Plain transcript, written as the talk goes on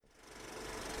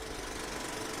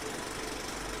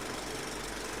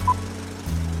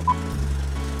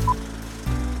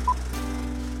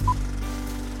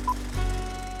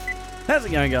How's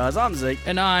it going, guys? I'm Zeke.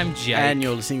 And I'm Jake. And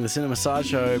you're listening to the Cinema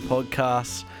Sideshow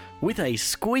podcast with a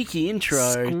squeaky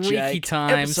intro. Squeaky Jake,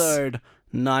 times. Episode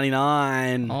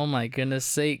 99. Oh my goodness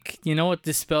sake. You know what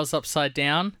this spells upside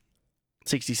down?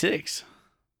 66.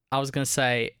 I was going to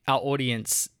say our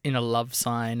audience in a love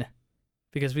sign.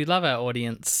 Because we love our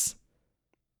audience.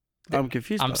 I'm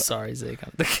confused. I'm sorry, Zeke.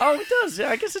 Oh, it does. Yeah,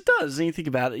 I guess it does. And you think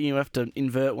about it, you have to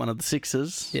invert one of the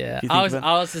sixes. Yeah, I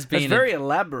was just being... It's very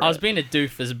elaborate. I was being a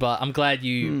doofus, but I'm glad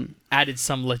you added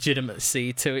some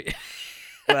legitimacy to it.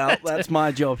 Well, that's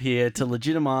my job here, to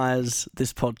legitimize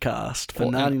this podcast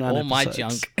for 99 all my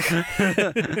episodes.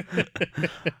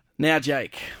 junk. Now,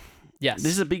 Jake. Yes.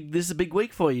 This is a big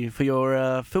week for you, for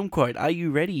your film quote. Are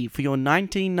you ready for your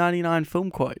 1999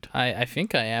 film quote? I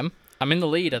think I am. I'm in the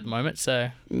lead at the moment, so...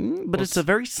 But it's a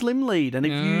very slim lead, and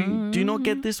if you do not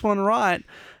get this one right,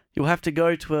 you'll have to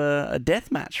go to a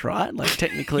death match, right? Like,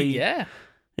 technically... Yeah.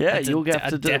 Yeah,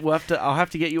 I'll have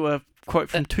to get you a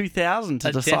quote from 2000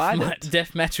 to decide it.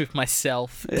 Death match with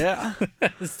myself. Yeah.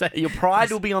 Your pride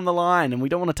will be on the line, and we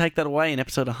don't want to take that away in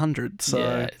episode 100, so...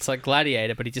 Yeah, it's like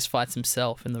Gladiator, but he just fights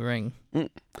himself in the ring.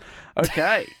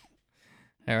 Okay.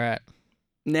 All right.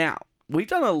 Now... We've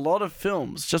done a lot of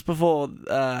films, just before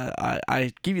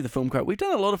I give you the film quote, we've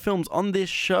done a lot of films on this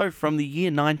show from the year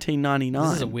 1999.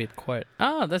 This is a weird quote.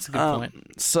 Oh, that's a good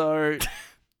point. So,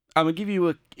 I'm going to give you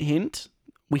a hint.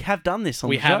 We have done this on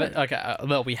the show. We have it? Okay.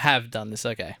 Well, we have done this.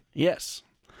 Okay. Yes.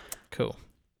 Cool.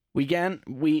 We began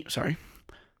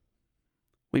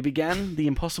the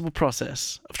impossible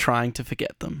process of trying to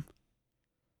forget them.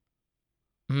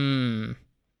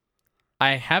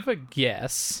 I have a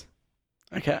guess.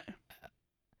 Okay.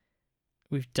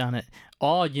 We've done it.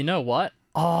 Oh, you know what?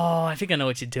 Oh, I think I know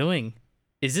what you're doing.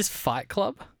 Is this Fight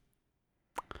Club?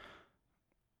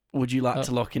 Would you like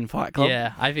to lock in Fight Club?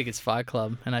 Yeah, I think it's Fight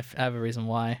Club, and I have a reason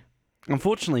why.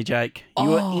 Unfortunately, Jake,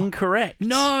 you are incorrect.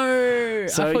 No!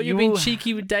 So I thought you were being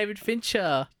cheeky with David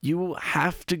Fincher. You will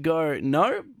have to go...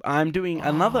 No, I'm doing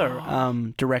another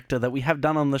director that we have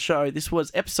done on the show. This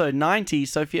was episode 90,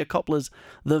 Sofia Coppola's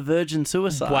The Virgin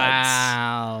Suicides.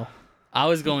 Wow. I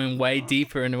was going way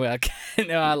deeper into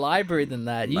our library than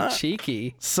that. You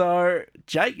cheeky. So,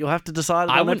 Jake, you'll have to decide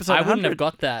on episode 100. I wouldn't have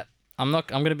got that. I'm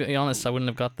going to be honest, I wouldn't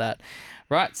have got that.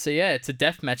 Right, so yeah, it's a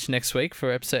death match next week for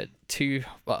episode 2,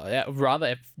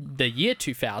 rather the year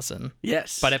 2000.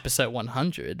 Yes. But episode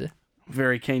 100.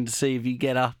 Very keen to see if you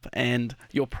get up and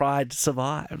your pride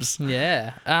survives.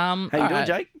 Yeah. How you doing,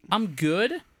 Jake? I'm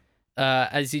good.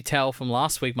 As you tell from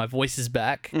last week, my voice is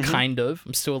back, kind of.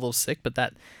 I'm still a little sick, but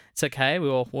it's okay.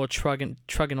 We're trugging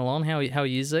along. How are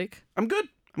you, Zeke? I'm good.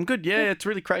 Yeah, it's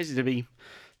really crazy to be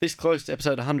this close to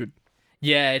episode 100.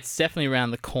 Yeah, it's definitely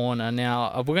around the corner.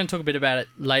 Now, we're going to talk a bit about it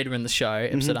later in the show,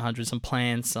 episode 100, some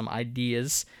plans, some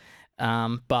ideas.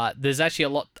 But there's actually a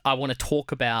lot I want to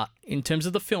talk about in terms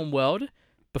of the film world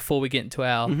before we get into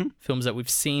our films that we've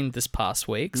seen this past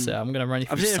week. So I'm going to run you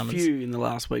through some of I've seen a few in the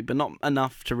last week, but not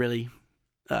enough to really...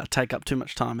 take up too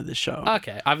much time of this show.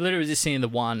 Okay, I've literally just seen the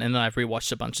one, and then I've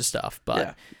rewatched a bunch of stuff.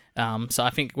 But so I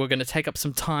think we're going to take up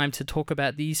some time to talk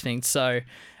about these things. So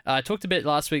I talked a bit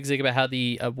last week, Zig, about how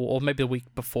or maybe the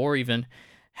week before even,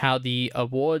 how the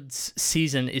awards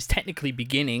season is technically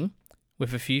beginning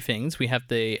with a few things. We have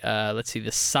the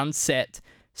the Sunset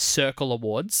Circle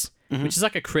Awards, which is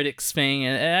like a critics thing,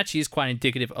 and it actually is quite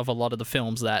indicative of a lot of the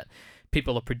films that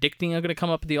people are predicting are going to come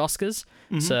up at the Oscars.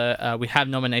 So we have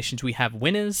nominations, we have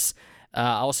winners.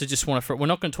 I also just want to... We're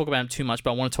not going to talk about them too much,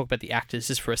 but I want to talk about the actors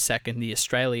just for a second, the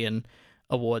Australian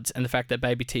awards, and the fact that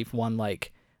Baby Teeth won, I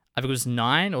think it was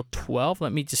 9 or 12.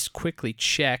 Let me just quickly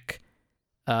check.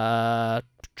 I'm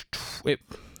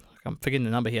forgetting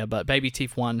the number here, but Baby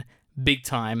Teeth won big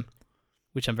time,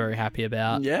 which I'm very happy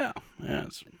about. Yeah.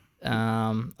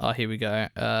 Here we go.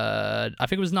 I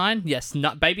think it was 9. Yes,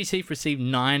 Baby Teeth received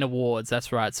 9 awards.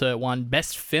 That's right. So it won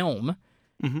Best Film,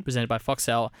 presented by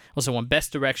Foxtel. Also won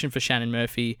Best Direction for Shannon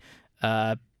Murphy,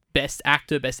 Best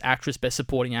Actor, Best Actress, Best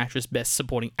Supporting Actress, Best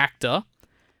Supporting Actor.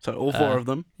 So all 4 of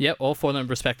them. Yep, all 4 of them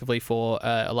respectively for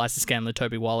Eliza Scanlon,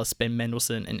 Toby Wallace, Ben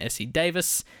Mendelsohn, and Essie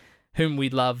Davis, whom we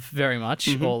love very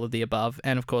much. All of the above,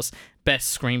 and of course,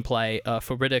 Best Screenplay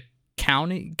for Rita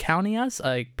Countias.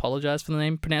 I apologize for the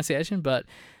name pronunciation, but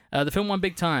the film won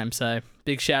big time, so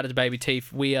big shout out to Baby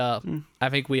Teeth. I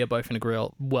think we are both in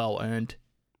Agrela well-earned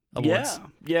awards.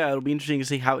 Yeah, it'll be interesting to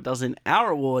see how it does in our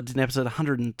awards in episode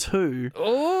 102.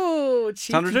 Oh,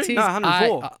 cheeky 102? No,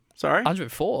 104. Sorry.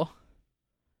 104?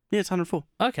 Yeah, it's 104.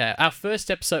 Okay, our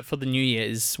first episode for the new year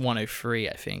is 103,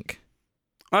 I think.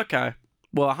 Okay.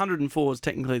 Well, 104 is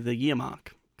technically the year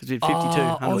mark because we had 52,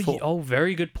 104.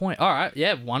 Very good point. All right,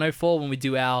 yeah, 104 when we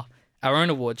do our own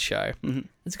awards show. Mm-hmm.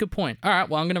 That's a good point. All right,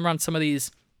 well, I'm going to run some of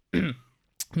these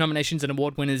nominations and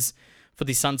award winners for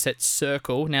the Sunset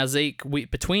Circle. Now, Zeke,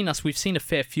 between us, we've seen a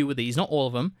fair few of these. Not all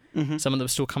of them. Mm-hmm. Some of them are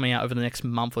still coming out over the next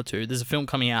month or two. There's a film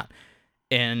coming out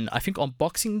I think on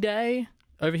Boxing Day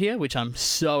over here, which I'm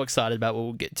so excited about.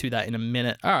 We'll get to that in a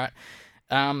minute. All right.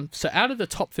 So out of the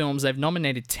top films, they've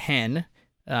nominated 10.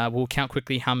 We'll count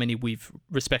quickly how many we've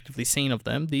respectively seen of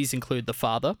them. These include The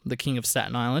Father, The King of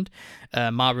Staten Island,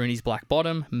 Ma Rainey's Black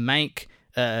Bottom, Mank,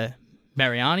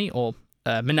 Minari,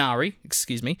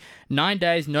 9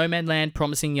 Days, Nomadland,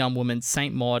 Promising Young Woman,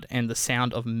 Saint Maud, and The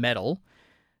Sound of Metal.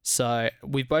 So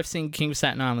we've both seen King of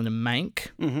Staten Island and Mank.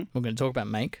 Mm-hmm. We're going to talk about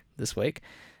Mank this week.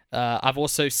 I've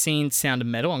also seen Sound of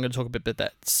Metal. I'm going to talk a bit about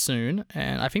that soon.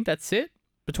 And I think that's it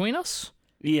between us.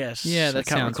 Yes. Yeah, that I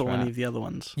can't sounds recall right. any of the other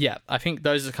ones. Yeah, I think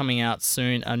those are coming out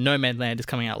soon. Nomadland is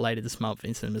coming out later this month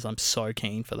in cinemas. I'm so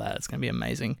keen for that. It's going to be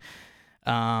amazing.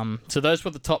 So those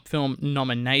were the top film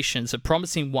nominations. So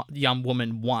Promising Young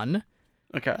Woman won.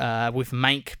 Okay. With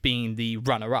Mank being the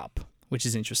runner-up, which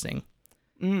is interesting.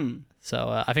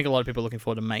 So I think a lot of people are looking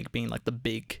forward to Mank being like the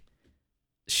big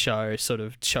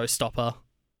showstopper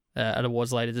at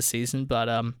awards later this season. But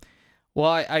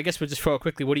I guess we'll just throw it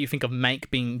quickly. What do you think of Mank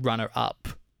being runner-up,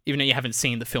 even though you haven't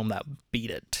seen the film that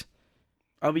beat it?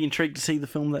 I'll be intrigued to see the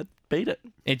film that beat it.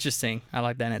 Interesting. I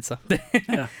like that answer.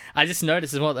 Yeah. I just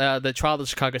noticed as well the Trial of the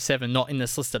Chicago 7 not in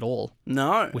this list at all.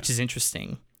 No. Which is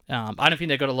interesting. I don't think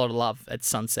they got a lot of love at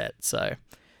Sunset, so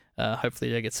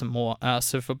hopefully they get some more.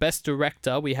 So for Best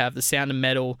Director, we have The Sound of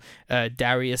Metal,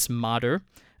 Darius Marder.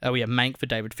 We have Mank for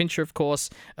David Fincher, of course.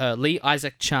 Lee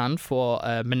Isaac Chung for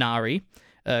Minari.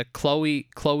 Chloe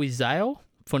Zhao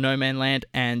for No Man Land,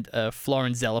 and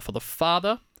Florence Zeller for The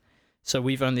Father. So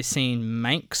we've only seen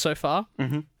Mank so far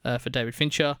for David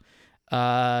Fincher.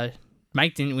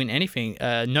 Mank didn't win anything.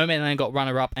 No Man Land got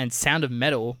runner-up, and Sound of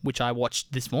Metal, which I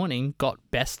watched this morning, got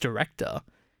Best Director.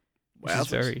 Which is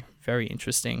very, very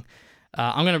interesting.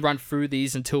 I'm going to run through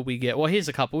these until we get... Well, here's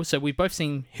a couple. So we've both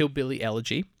seen Hillbilly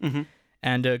Elegy. Mm-hmm.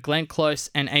 And Glenn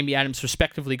Close and Amy Adams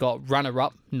respectively got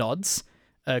runner-up nods.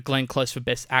 Glenn Close for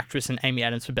Best Actress and Amy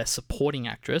Adams for Best Supporting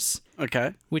Actress.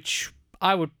 Okay. Which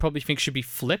I would probably think should be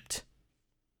flipped.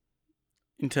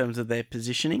 In terms of their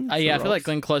positioning? Yeah, I feel like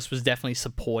Glenn Close was definitely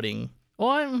supporting.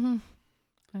 I don't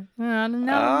know.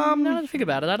 Now that I think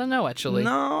about it, I don't know, actually.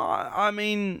 No, I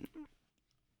mean...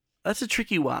 That's a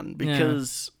tricky one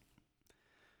because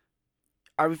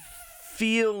I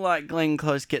feel like Glenn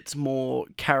Close gets more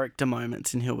character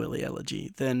moments in Hillbilly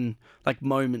Elegy than like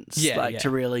moments to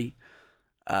really,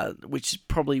 which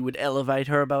probably would elevate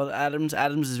her above Adams.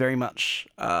 Adams is very much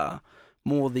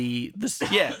more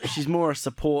she's more a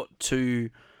support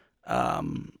to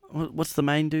what's the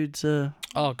main dude's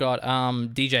Oh god,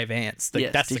 DJ Vance.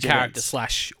 That's DJ the character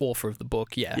Vance. / author of the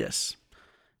book. Yeah. Yes,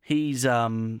 he's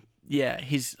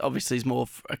he's obviously more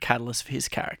a catalyst for his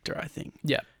character, I think.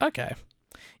 Yeah. Okay.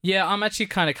 Yeah, I'm actually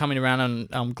kind of coming around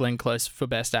on Glenn Close for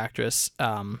Best Actress.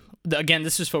 Again,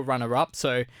 this is for runner-up.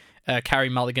 So, Carey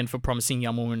Mulligan for Promising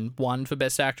Young Woman won for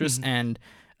Best Actress, and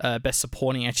Best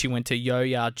Supporting actually went to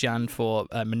Yo-Ya Jun for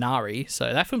Minari.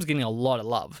 So that film's getting a lot of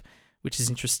love, which is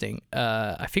interesting.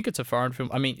 I think it's a foreign film.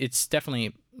 I mean, it's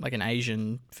definitely like an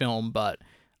Asian film, but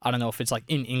I don't know if it's like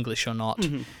in English or not.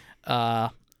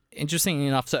 Interesting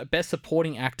enough, so Best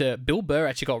Supporting Actor, Bill Burr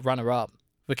actually got runner-up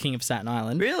for King of Staten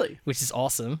Island. Really? Which is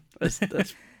awesome.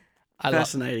 That's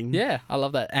fascinating. I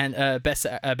love that. And Best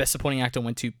Supporting Actor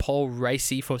went to Paul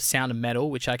Raci for Sound of Metal,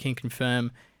 which I can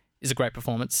confirm is a great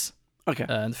performance. Okay.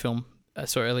 In the film I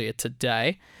saw earlier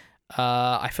today.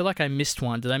 I feel like I missed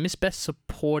one. Did I miss Best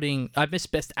Supporting? I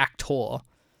missed Best Actor,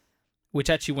 which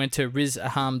actually went to Riz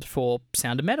Ahmed for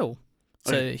Sound of Metal.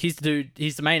 So he's the dude.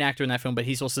 He's the main actor in that film, but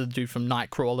he's also the dude from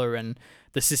Nightcrawler and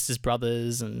The Sisters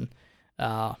Brothers, and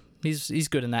he's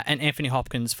good in that. And Anthony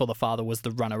Hopkins for The Father was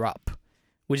the runner-up,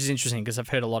 which is interesting because I've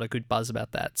heard a lot of good buzz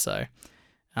about that. So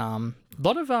a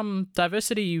lot of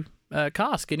diversity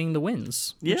cast getting the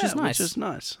wins, which is nice.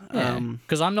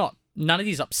 Because none of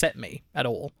these upset me at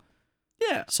all.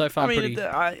 Yeah, so far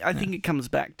I think it comes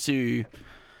back to.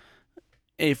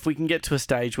 If we can get to a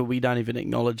stage where we don't even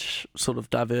acknowledge sort of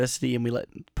diversity and we let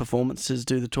performances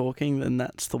do the talking, then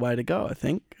that's the way to go, I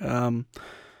think. I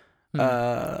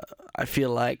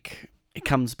feel like it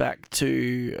comes back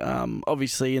to,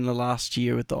 obviously in the last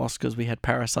year with the Oscars, we had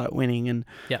Parasite winning, and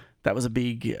that was a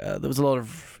big, there was a lot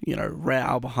of,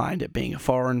 row behind it being a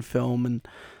foreign film. And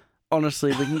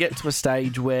honestly, we can get to a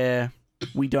stage where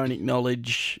we don't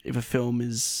acknowledge if a film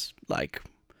is like,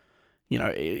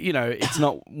 it's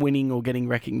not winning or getting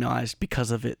recognised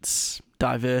because of its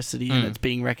diversity and it's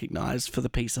being recognised for the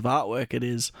piece of artwork it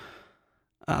is,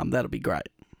 that'll be great.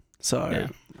 So,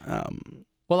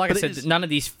 well, like I said, none of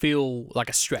these feel like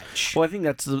a stretch. Well, I think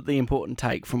that's the important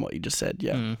take from what you just said.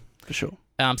 Yeah, for sure.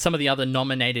 Some of the other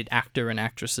nominated actor and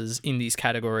actresses in these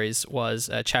categories was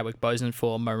Chadwick Boseman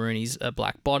for Mulroney's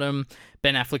Black Bottom,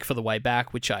 Ben Affleck for The Way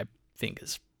Back, which I think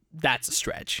that's a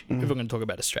stretch. If we're going to talk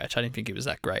about a stretch, I didn't think he was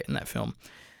that great in that film.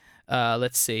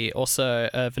 Let's see. Also,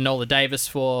 Viola Davis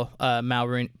for Mal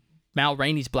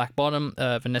Rainey's Black Bottom,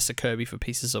 Vanessa Kirby for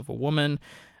Pieces of a Woman,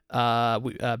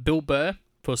 Bill Burr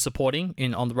for supporting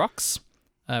in On the Rocks,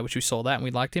 which we saw that and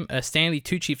we liked him. Stanley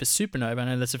Tucci for Supernova. I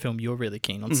know that's a film you're really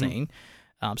keen on seeing.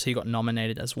 So he got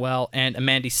nominated as well. And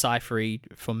Amanda Seyfried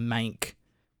for Mank,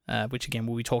 which again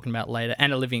we'll be talking about later,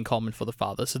 and Olivia Colman for The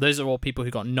Father. So those are all people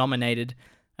who got nominated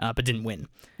but didn't win.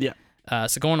 Yeah.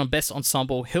 So going on Best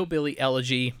Ensemble, Hillbilly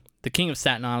Elegy, The King of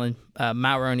Staten Island,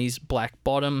 Mulroney's Black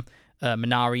Bottom,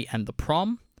 Minari, and The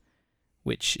Prom,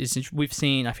 which is we've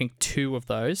seen I think 2 of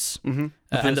those.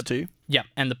 The 2. Yeah,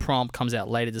 and The Prom comes out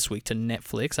later this week to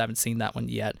Netflix. I haven't seen that one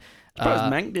yet.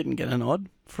 Surprised Mank didn't get a nod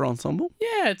for ensemble.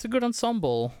 Yeah, it's a good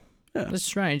ensemble. Yeah. That's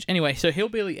strange. Anyway, so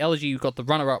Hillbilly Elegy, you've got the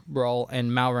runner-up role,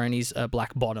 and Mulroney's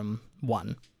Black Bottom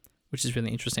won, which is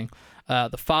really interesting.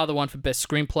 The Father won for Best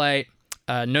Screenplay.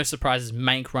 No surprises,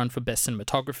 Mank run for Best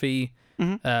Cinematography,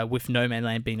 with No Man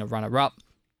Land being a runner-up.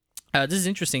 This is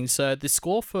interesting. So the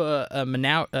score for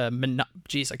Minari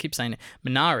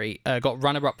got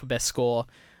runner-up for Best Score,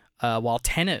 while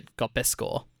Tenet got Best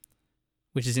Score,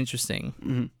 which is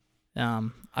interesting.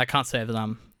 I can't say that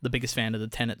I'm the biggest fan of the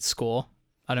Tenet score.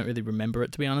 I don't really remember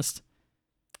it, to be honest.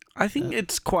 I think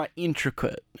it's quite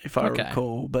intricate, if I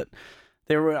recall, but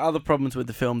there were other problems with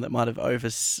the film that might have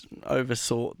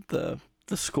oversought the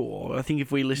score. I think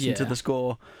if we listened to the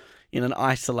score in an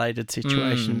isolated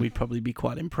situation, we'd probably be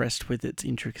quite impressed with its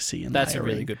intricacy and That's layering.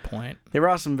 A really good point. There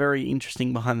are some very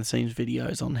interesting behind-the-scenes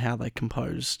videos on how they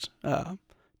composed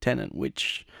Tenet,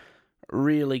 which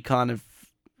really kind of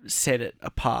set it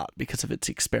apart because of its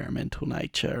experimental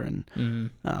nature.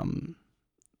 And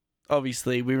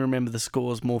obviously, we remember the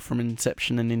scores more from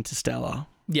Inception and Interstellar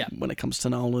when it comes to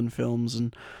Nolan films.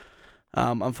 And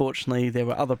unfortunately, there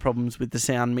were other problems with the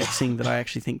sound mixing that I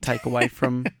actually think take away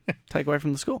from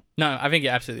the score. No, I think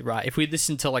you're absolutely right. If we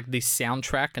listen to like the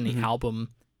soundtrack and the album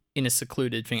in a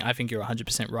secluded thing, I think you're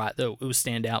 100% right. It will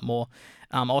stand out more.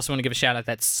 I also want to give a shout out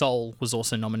that Soul was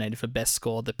also nominated for Best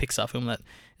Score, the Pixar film that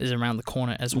is around the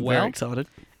corner as well. Very excited.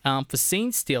 For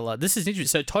Scene Stealer, this is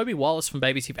interesting. So Toby Wallace from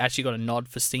Baby Teeth actually got a nod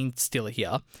for Scene Stealer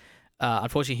here.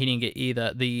 Unfortunately, he didn't get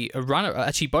either. The runner,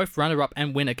 actually both runner-up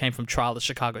and winner came from Trial of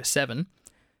Chicago 7.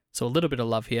 So a little bit of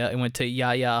love here. It went to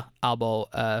Yahya Abdul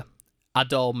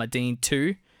Mateen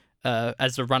 2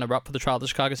 as the runner-up for the Trial of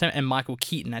Chicago 7, and Michael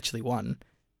Keaton actually won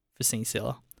for Scene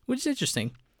Stealer, which is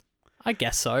interesting. I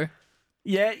guess so.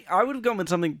 Yeah, I would have gone with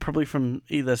something probably from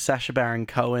either Sacha Baron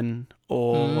Cohen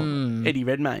or Eddie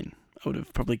Redmayne. I would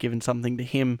have probably given something to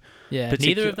him. Yeah,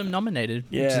 neither of them nominated,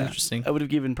 which is interesting. I would have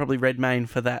given probably Redmayne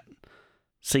for that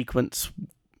sequence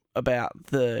about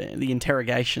the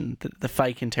interrogation, the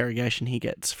fake interrogation he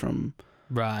gets from...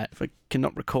 Right. I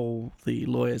cannot recall the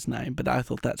lawyer's name, but I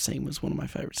thought that scene was one of my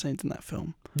favourite scenes in that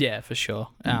film. Yeah, for sure.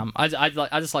 I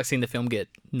just like seeing the film get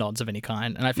nods of any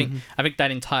kind, and I think that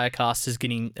entire cast is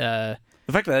getting... the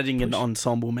fact that they didn't get an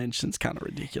ensemble mention is kind of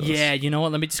ridiculous. Yeah, you know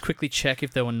what? Let me just quickly check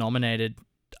if they were nominated.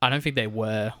 I don't think they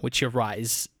were, which you're right,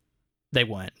 is they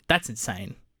weren't. That's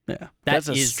insane. Yeah, that's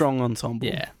a strong ensemble.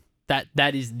 Yeah,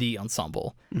 that is the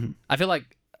ensemble. I feel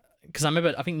like... Because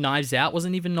I think Knives Out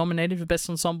wasn't even nominated for Best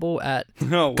Ensemble at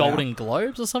Golden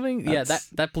Globes or something.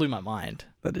 That blew my mind.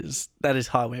 That is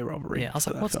highway robbery. Yeah, I was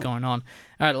like, what's going on?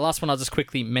 All right, the last one I'll just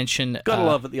quickly mention. Got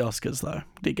love at the Oscars, though.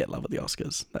 Did get love at the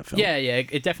Oscars, that film. Yeah,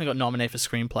 it definitely got nominated for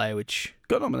screenplay, which...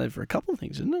 Got nominated for a couple of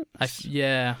things, didn't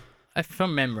it?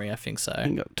 From memory, I think so. I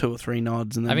think got 2 or 3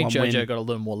 nods and then I think one JoJo win. got a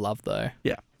little more love, though.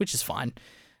 Yeah. Which is fine.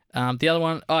 The other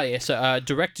one,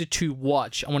 Director to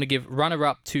Watch. I want to give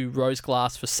runner-up to Rose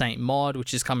Glass for Saint Maud,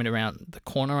 which is coming around the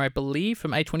corner, I believe,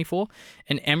 from A24,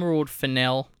 and Emerald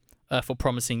Fennell for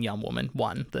Promising Young Woman,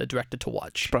 won the Director to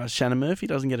Watch. Surprised Shannon Murphy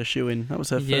doesn't get a shoe-in. That was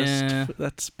her first.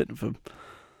 That's a bit of a...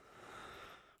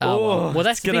 well,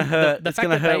 that's going to hurt. It's going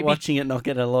to hurt watching it not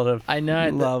get a lot of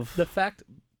love. The fact,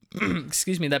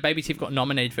 excuse me, that Baby Teeth got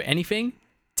nominated for anything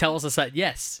tells us that,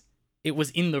 yes, it was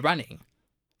in the running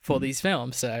for these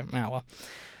films, so, well.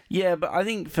 Yeah, but I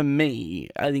think for me,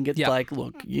 it's like,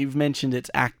 look, you've mentioned its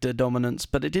actor dominance,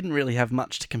 but it didn't really have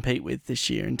much to compete with this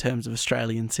year in terms of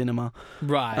Australian cinema.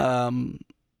 Right.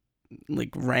 like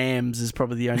Rams is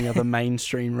probably the only other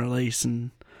mainstream release,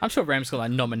 and I'm sure Rams got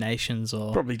like nominations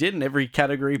or probably did in every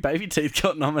category. Baby Teeth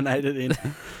got nominated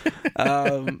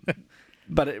in,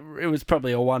 but it was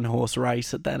probably a one-horse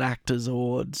race at that Actors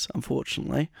Awards,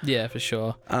 unfortunately. Yeah, for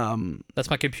sure. That's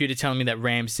my computer telling me that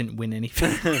Rams didn't win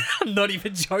anything. I'm not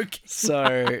even joking.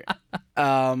 So,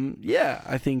 yeah,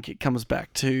 I think it comes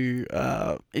back to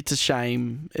it's a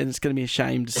shame, and it's going to be a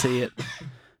shame to see it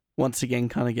once again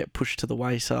kind of get pushed to the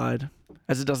wayside,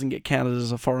 as it doesn't get counted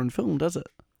as a foreign film, does it?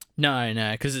 No,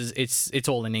 because it's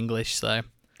all in English, so...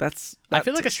 I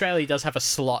feel like Australia does have a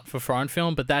slot for foreign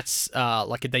film, but that's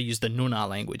like if they use the Nuna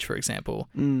language, for example.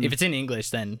 If it's in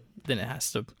English, then it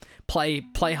has to play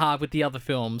hard with the other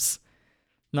films,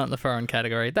 not in the foreign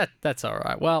category. That's all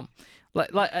right. Well, like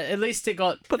at least it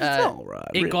got. But it's all right.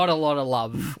 It got a lot of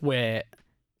love where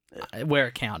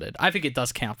it counted. I think it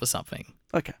does count for something.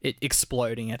 Okay. It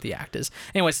exploding at the actors.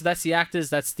 Anyway, so that's the actors.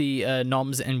 That's the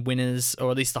noms and winners, or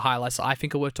at least the highlights I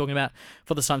think are worth talking about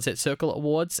for the Sunset Circle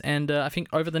Awards. And I think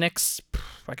over the next,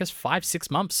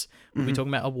 5-6 months, we'll be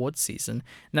talking about awards season.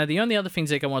 Now, the only other things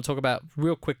that I want to talk about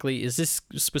real quickly is this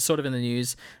was sort of in the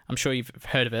news. I'm sure you've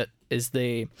heard of it. Is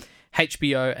the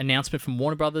HBO announcement from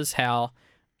Warner Brothers how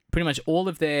pretty much all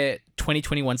of their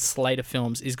 2021 slate of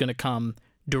films is going to come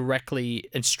directly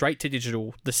and straight to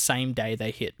digital the same day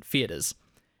they hit theaters.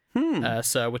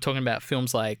 So we're talking about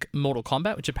films like Mortal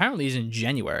Kombat, which apparently is in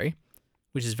January,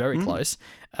 which is very close.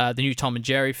 The new Tom and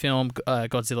Jerry film,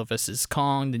 Godzilla vs.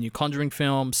 Kong, the new Conjuring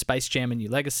film, Space Jam: A New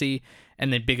Legacy,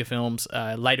 and then bigger films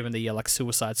later in the year like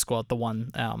Suicide Squad, the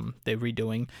one they're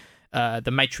redoing,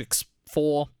 The Matrix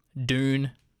 4,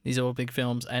 Dune. These are all big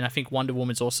films, and I think Wonder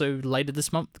Woman's also later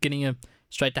this month, getting a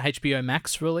straight to HBO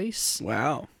Max release.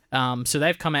 Wow. So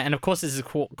they've come out, and of course this has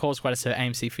caused quite a stir.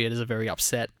 AMC theaters are very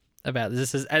upset about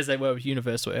this, as they were with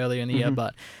Universal earlier in the year,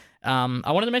 but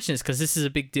I wanted to mention this because this is a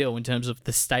big deal in terms of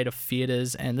the state of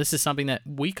theaters, and this is something that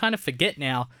we kind of forget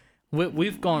now.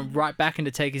 We've gone right back into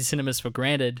taking cinemas for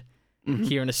granted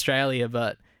here in Australia,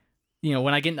 but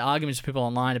when I get into arguments with people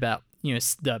online about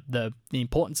the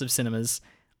importance of cinemas,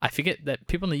 I forget that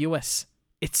people in the US,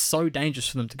 it's so dangerous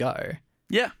for them to go.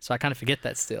 Yeah. So I kind of forget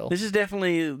that still.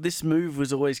 This move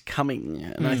was always coming,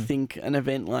 and I think an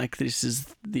event like this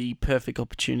is the perfect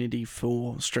opportunity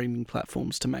for streaming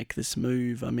platforms to make this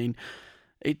move. I mean,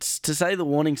 it's to say the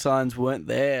warning signs weren't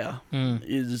there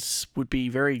would be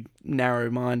very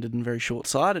narrow-minded and very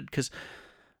short-sighted, because,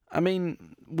 I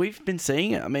mean, we've been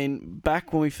seeing it. I mean,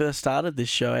 back when we first started this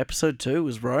show, episode 2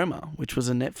 was Roma, which was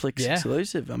a Netflix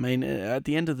exclusive. I mean, at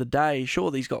the end of the day,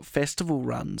 sure, these got festival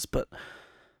runs, but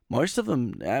most of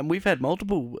them, and we've had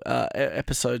multiple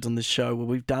episodes on this show where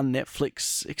we've done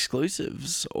Netflix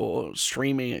exclusives or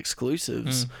streaming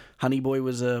exclusives. Honey Boy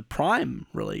was a Prime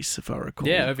release, if I recall.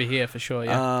 Yeah, over here for sure,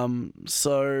 yeah.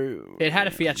 So it had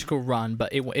a theatrical run,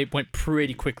 but it went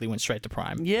pretty quickly, went straight to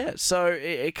Prime. Yeah, so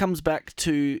it comes back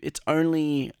to it's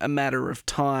only a matter of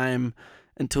time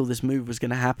until this move was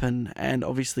going to happen, and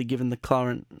obviously given the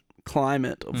current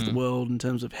climate of the world in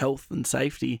terms of health and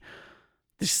safety,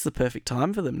 this is the perfect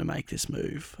time for them to make this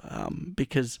move,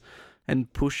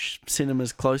 and push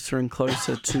cinemas closer and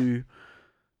closer to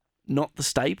not the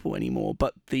staple anymore,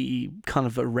 but the kind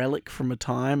of a relic from a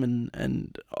time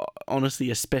and honestly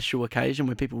a special occasion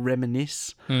where people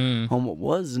reminisce on what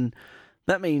was. And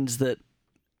that means that,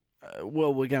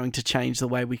 we're going to change the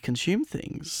way we consume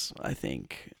things, I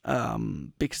think,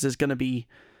 because there's going to be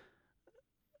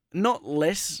not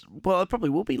less, well, it probably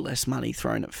will be less money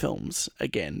thrown at films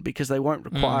again, because they won't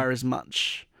require as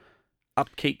much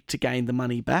upkeep to gain the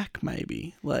money back,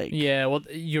 maybe. Yeah, well,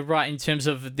 you're right in terms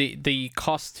of the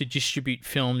cost to distribute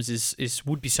films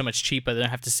would be so much cheaper. They don't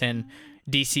have to send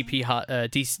DCP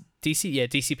hard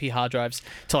drives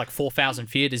to like 4,000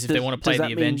 theaters if they want to play the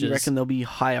Avengers. Does that mean you reckon there'll be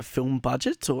higher film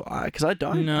budgets, or because I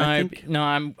don't? No,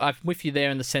 I'm with you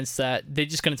there in the sense that they're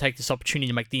just going to take this opportunity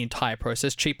to make the entire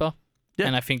process cheaper. Yeah.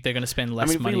 And I think they're going to spend less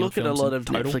money on films. If we look at a lot of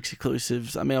Netflix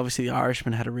exclusives, I mean, obviously The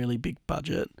Irishman had a really big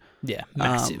budget. Yeah,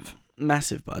 massive.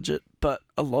 Massive budget. But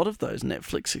a lot of those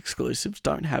Netflix exclusives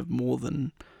don't have more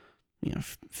than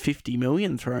 50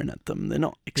 million thrown at them. They're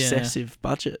not excessive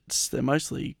budgets. They're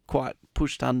mostly quite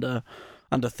pushed under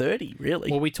 30,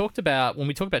 really. Well, when we talked about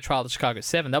Trial of the Chicago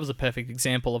 7, that was a perfect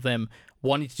example of them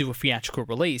wanting to do a theatrical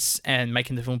release and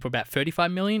making the film for about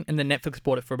 35 million, and then Netflix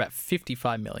bought it for about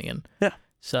 55 million. Yeah.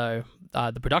 So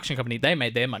the production company, they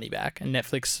made their money back, and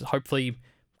Netflix hopefully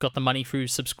got the money through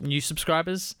new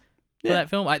subscribers for that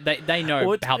film. They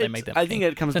know how they make them. I think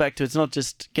it comes back to, it's not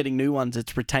just getting new ones,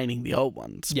 it's retaining the old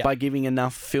ones by giving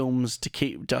enough films to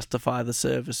justify the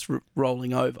service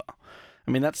rolling over.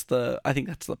 I mean, I think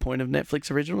that's the point of Netflix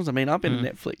originals. I mean, I've been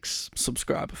a Netflix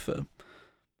subscriber for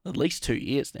at least 2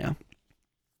 years now.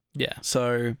 Yeah.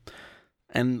 So,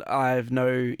 and I've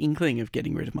no inkling of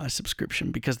getting rid of my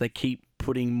subscription because they keep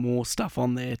putting more stuff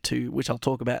on there too, which I'll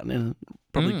talk about and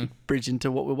probably bridge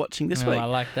into what we're watching this week. I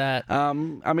like that.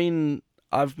 I mean,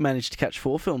 I've managed to catch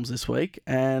 4 films this week,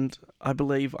 and I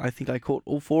think I caught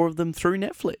all 4 of them through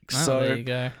Netflix. Oh, so there you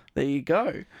go. There you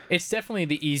go. It's definitely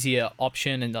the easier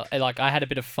option, and like I had a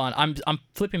bit of fun. I'm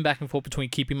flipping back and forth between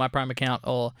keeping my Prime account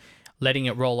or letting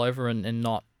it roll over and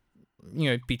not,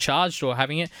 be charged or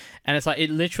having it. And it's like it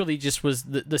literally just was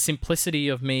the simplicity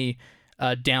of me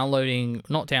downloading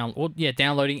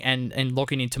and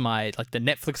logging into my the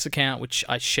Netflix account, which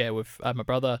I share with my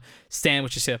brother Stan,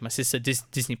 which I share with my sister,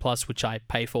 Disney Plus, which I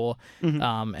pay for,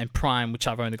 and Prime, which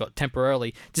I've only got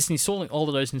temporarily. Just installing all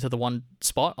of those into the one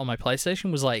spot on my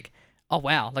PlayStation was like, oh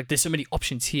wow, there's so many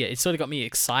options here. It sort of got me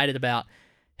excited about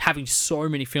having so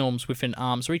many films within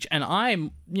arm's reach. And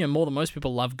I'm, more than most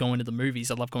people, love going to the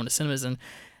movies. I love going to cinemas, and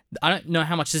I don't know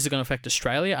how much this is going to affect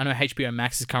Australia. I know HBO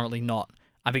Max is currently not.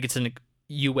 I think it's an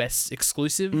US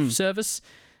exclusive service,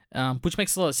 which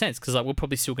makes a lot of sense because we're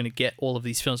probably still going to get all of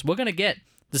these films. We're going to get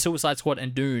The Suicide Squad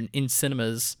and Dune in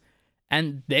cinemas,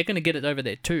 and they're going to get it over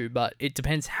there too, but it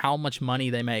depends how much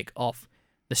money they make off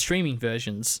the streaming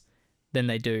versions than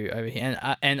they do over here.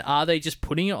 And are they just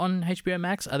putting it on HBO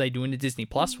Max? Are they doing the Disney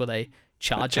Plus where they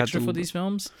charge extra for these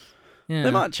films? Yeah.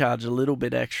 They might charge a little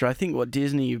bit extra. I think what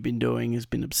Disney have been doing has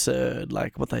been absurd.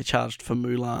 Like what they charged for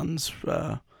Mulan's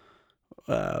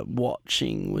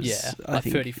watching was I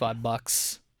think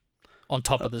 $35 on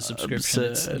top of the subscription.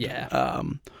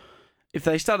 Absurd. If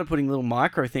they started putting little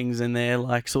micro things in there,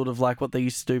 sort of like what they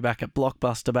used to do back at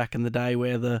Blockbuster back in the day,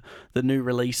 where the new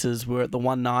releases were the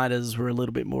one-nighters were a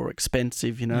little bit more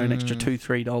expensive, an extra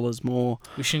 $2-3 more.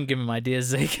 We shouldn't give them ideas,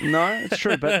 Zeke. No, it's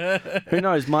true, but who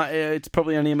knows? It's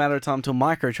probably only a matter of time until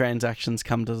microtransactions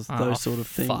come to those sort of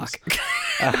things.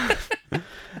 Fuck.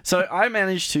 So I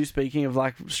managed to, speaking of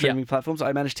streaming platforms,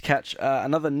 I managed to catch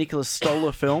another Nicholas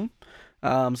Stoller film.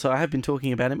 So I have been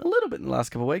talking about him a little bit in the last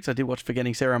couple of weeks. I did watch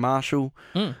Forgetting Sarah Marshall.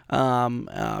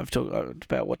 I've talked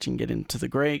about watching Get Into the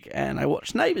Greek, and I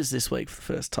watched Neighbours this week for the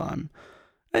first time.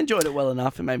 I enjoyed it well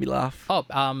enough. It made me laugh. Oh,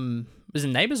 is it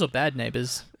Neighbours or Bad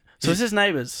Neighbours? So this is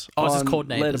Neighbours. Oh, it's called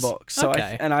Neighbours. Letterboxd. So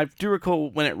okay. I do recall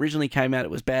when it originally came out,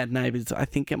 it was Bad Neighbours. I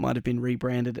think it might have been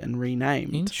rebranded and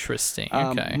renamed. Interesting.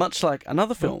 Okay. Much like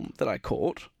another film that I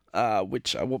caught,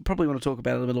 which I will probably want to talk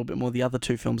about a little bit more. The other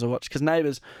 2 films I watched, because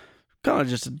Neighbours kind of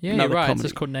just another you're right. comedy.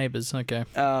 It's called Neighbours. Okay.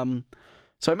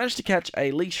 So I managed to catch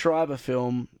a Lee Schreiber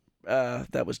film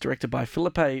that was directed by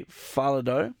Felipe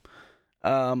Falardo.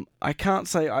 I can't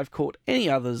say I've caught any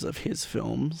others of his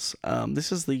films.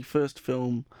 This is the first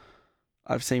film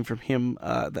I've seen from him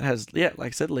that has, like I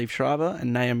said, Lee Schreiber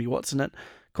and Naomi Watts in it,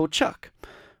 called Chuck,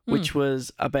 which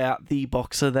was about the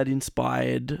boxer that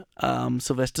inspired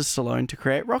Sylvester Stallone to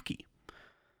create Rocky,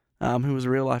 who was a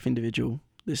real-life individual,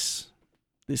 this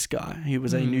guy. He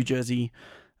was a New Jersey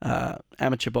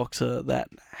amateur boxer that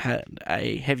had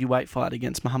a heavyweight fight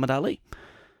against Muhammad Ali.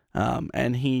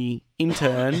 And he, in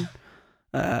turn,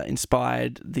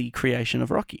 inspired the creation of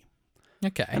Rocky.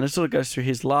 Okay. And it sort of goes through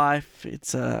his life.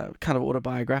 It's kind of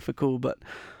autobiographical, but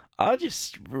I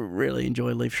just really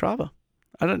enjoy Liev Schreiber.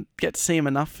 I don't get to see him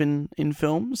enough in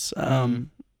films, and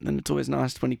it's always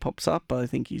nice when he pops up. I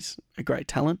think he's a great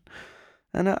talent.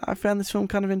 And I found this film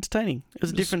kind of entertaining. It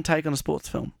was a different take on a sports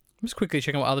film. I'm just quickly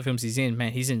checking what other films he's in.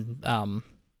 Man, he's in Isle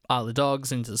of the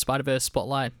Dogs, Into the Spider-Verse,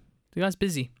 Spotlight. The guy's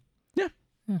busy. Yeah.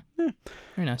 Very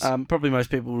nice. Probably most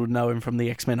people would know him from the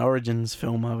X-Men Origins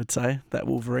film, I would say. That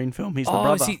Wolverine film. He's the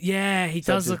brother. He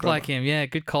does look like him. Yeah,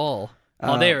 good call.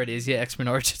 There it is. Yeah, X-Men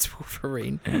Origins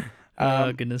Wolverine.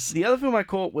 Oh, goodness. The other film I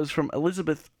caught was from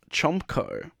Elizabeth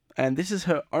Chomko, and this is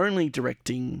her only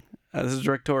directorial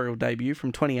debut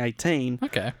from 2018.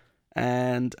 Okay.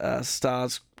 And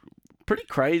stars pretty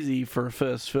crazy for a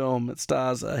first film. It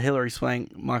stars Hilary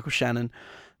Swank, Michael Shannon,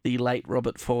 the late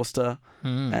Robert Forster,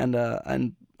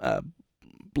 and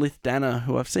Blythe Danner,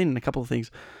 who I've seen in a couple of things,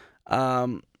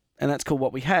 and that's called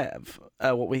What We Have,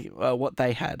 What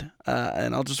They Had,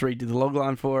 and I'll just read you the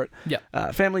logline for it.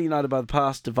 Yeah. Family united by the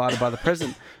past, divided by the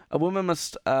present. A woman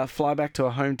must fly back to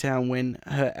her hometown when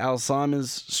her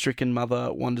Alzheimer's-stricken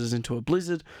mother wanders into a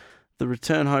blizzard. The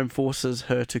return home forces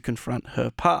her to confront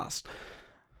her past.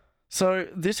 So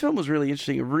this film was really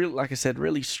interesting. Like I said,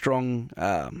 really strong.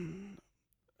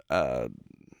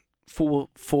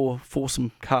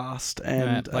 Foursome cast,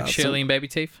 and like Shirley and Baby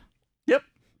Teeth. Yep.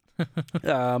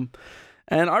 And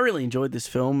I really enjoyed this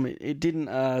film. It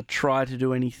didn't try to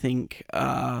do anything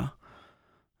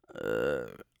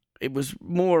it was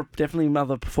more definitely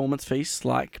other performance feasts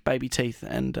like Baby Teeth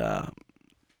and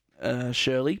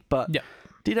Shirley, but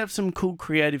did have some cool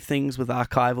creative things with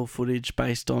archival footage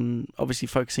based on obviously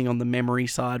focusing on the memory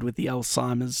side with the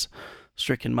Alzheimer's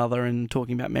stricken mother and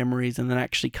talking about memories, and then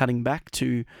actually cutting back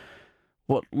to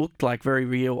what looked like very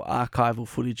real archival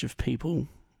footage of people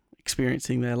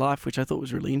experiencing their life, which I thought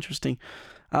was really interesting.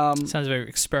 Sounds very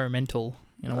experimental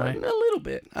in a way. A little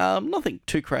bit. Nothing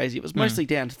too crazy. It was mostly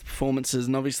down to the performances,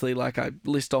 and obviously, like I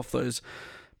list off those,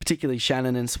 particularly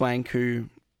Shannon and Swank, who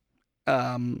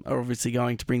are obviously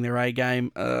going to bring their A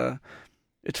game.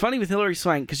 It's funny with Hilary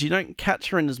Swank because you don't catch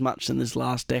her in as much in this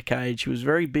last decade. She was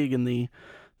very big in the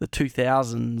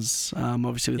 2000s.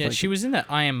 Obviously, with she was in that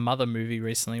I Am Mother movie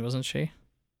recently, wasn't she?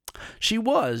 She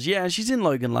was, yeah. She's in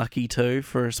Logan Lucky too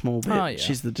for a small bit. Oh, yeah.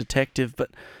 She's the detective,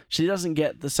 but she doesn't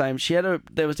get the same.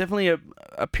 There was definitely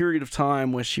a period of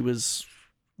time where she was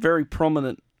very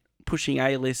prominent, pushing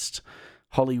A-list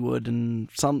Hollywood, and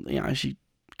she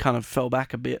kind of fell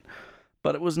back a bit.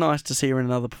 But it was nice to see her in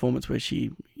another performance where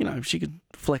she could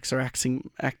flex her acting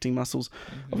muscles.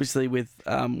 Mm-hmm. Obviously, with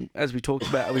as we have talked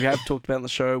about in the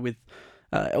show with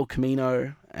El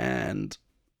Camino and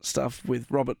stuff with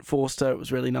Robert Forster, it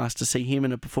was really nice to see him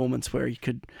in a performance where he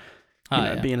could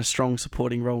be in a strong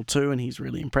supporting role too, and he's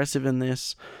really impressive in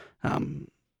this.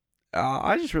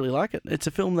 I just really like it. It's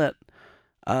a film that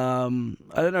I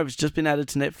don't know if it's just been added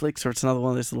to Netflix or it's another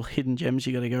one of those little hidden gems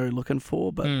you got to go looking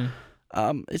for, but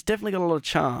it's definitely got a lot of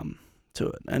charm to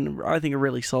it, and I think a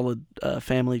really solid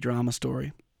family drama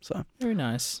story. So very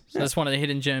nice. So that's one of the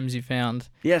hidden gems you found.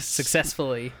 Yes,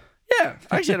 successfully. Yeah,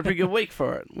 I actually had a pretty good week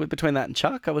for it. Between that and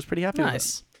Chuck, I was pretty happy with it.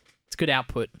 Nice. It's good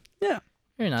output. Yeah.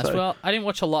 Very nice. So, well, I didn't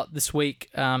watch a lot this week.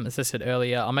 As I said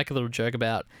earlier, I'll make a little joke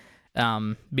about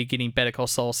beginning Better Call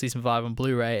Saul Season 5 on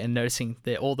Blu-ray and noticing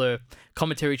that all the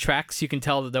commentary tracks, you can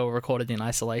tell that they were recorded in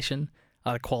isolation.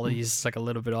 The quality is like a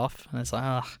little bit off. And it's like,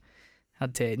 how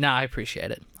dare you? No, I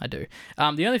appreciate it. I do.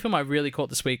 The only film I really caught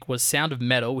this week was Sound of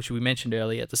Metal, which we mentioned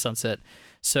earlier at the Sunset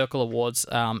Circle Awards.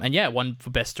 And yeah, won for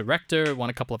Best Director, won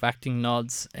a couple of acting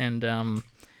nods, and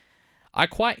I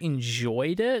quite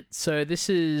enjoyed it. So this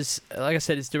is, like I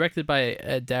said, it's directed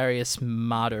by Darius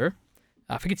Marder.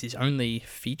 I think it's his only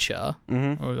feature,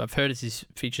 or I've heard it's his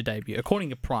feature debut,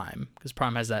 according to Prime, because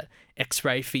Prime has that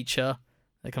X-ray feature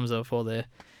that comes up with all the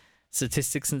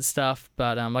statistics and stuff.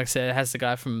 But like I said, it has the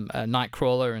guy from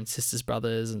Nightcrawler and Sisters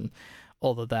Brothers and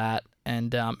all of that.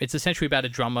 And it's essentially about a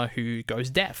drummer who goes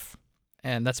deaf.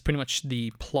 And that's pretty much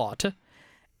the plot.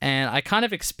 And I kind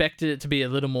of expected it to be a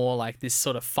little more like this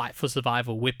sort of fight for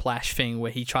survival whiplash thing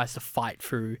where he tries to fight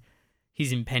through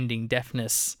his impending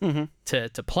deafness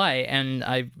to play. And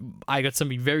I got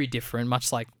something very different,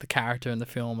 much like the character in the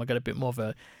film. I got a bit more of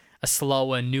a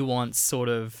slower, nuanced sort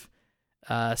of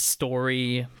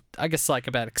story, I guess, like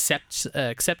about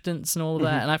acceptance and all of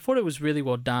that. And I thought it was really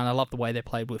well done. I love the way they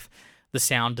played with the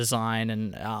sound design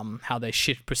and how they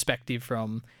shift perspective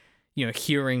from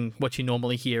hearing what you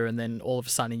normally hear, and then all of a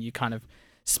sudden you kind of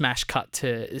smash cut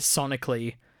to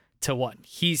sonically to what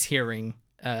he's hearing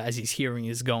as his hearing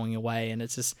is going away. And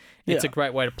it's a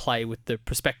great way to play with the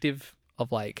perspective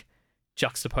of like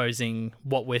juxtaposing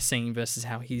what we're seeing versus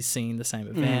how he's seeing the same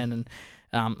event. And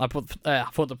I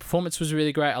thought the performance was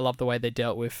really great. I love the way they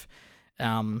dealt with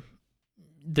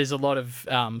there's a lot of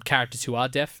characters who are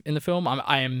deaf in the film.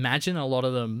 I imagine a lot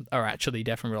of them are actually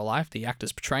deaf in real life, the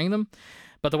actors portraying them.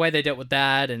 But the way they dealt with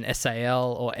that and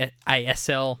SAL or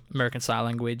ASL, American Sign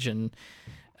Language, and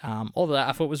all of that,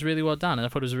 I thought was really well done. And I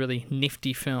thought it was a really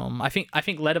nifty film. I think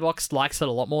Letterboxd likes it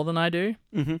a lot more than I do.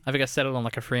 I think I set it on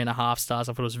like a 3.5 stars.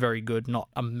 I thought it was very good, not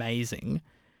amazing.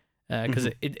 Because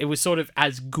it was sort of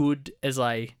as good as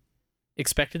I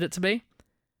expected it to be.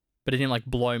 But it didn't like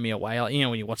blow me away. Like,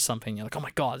 when you watch something, you're like, oh my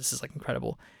God, this is like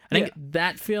incredible. I think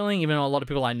that feeling, even though a lot of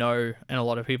people I know and a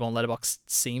lot of people on Letterboxd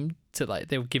seemed to like,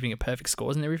 they were giving it perfect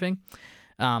scores and everything.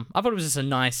 I thought it was just a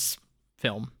nice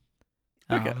film.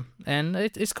 And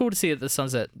it's cool to see at the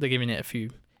Sunset they're giving it a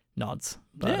few nods.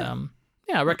 But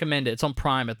I recommend it. It's on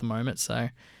Prime at the moment, so.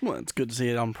 Well, it's good to see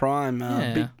it on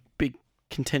Prime. Big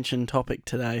contention topic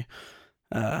today,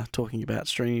 talking about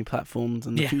streaming platforms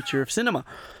and the future of cinema.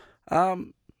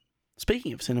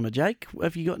 Speaking of cinema, Jake,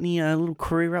 have you got any little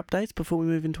career updates before we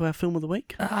move into our film of the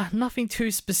week? Nothing too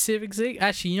specific, Zeke.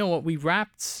 Actually, you know what? We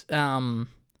wrapped...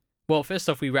 well, first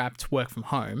off, we wrapped Work From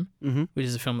Home, which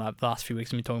is a film that the last few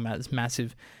weeks we've been talking about, this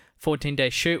massive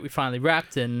 14-day shoot. We finally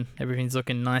wrapped, and everything's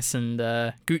looking nice and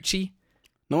Gucci.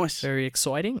 Nice. Very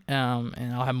exciting.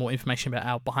 And I'll have more information about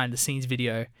our behind-the-scenes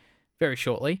video very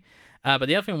shortly. But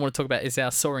the other thing I want to talk about is our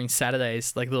Soaring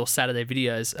Saturdays, like little Saturday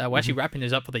videos. We're actually wrapping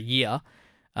those up for the year.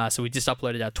 So we just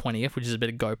uploaded our 20th, which is a bit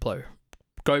of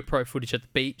GoPro footage at the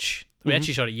beach. We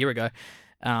actually shot a year ago.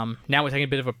 Now we're taking a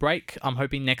bit of a break. I'm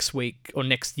hoping next week, or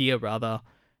next year rather,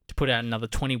 to put out another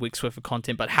 20 weeks worth of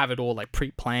content, but have it all like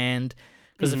pre-planned.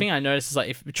 Because the thing I noticed is like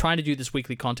if you're trying to do this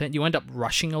weekly content, you end up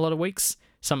rushing a lot of weeks.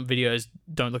 Some videos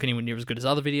don't look anywhere near as good as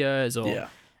other videos, or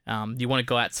you want to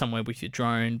go out somewhere with your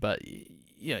drone, but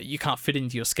you can't fit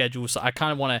into your schedule. So I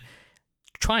kind of want to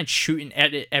try and shoot and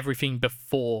edit everything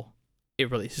before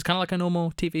it releases. Kind of like a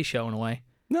normal TV show in a way.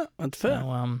 No, that's fair.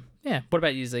 So, what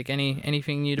about you, Zeke?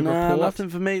 Anything new to report? Nothing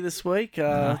for me this week.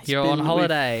 You're on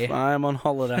holiday. I am on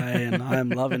holiday and I am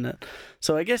loving it.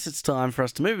 So I guess it's time for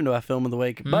us to move into our film of the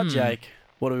week. But Jake,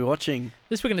 what are we watching?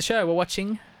 This week in the show, we're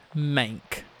watching Mank.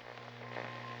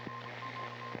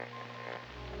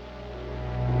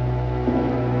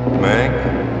 Mank?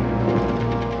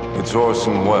 It's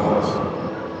Orson Welles.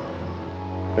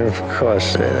 Of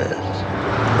course it is.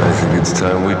 I think it's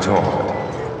time we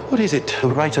talked. What is it the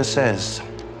writer says?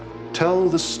 Tell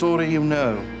the story you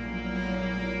know.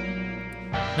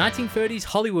 1930s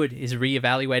Hollywood is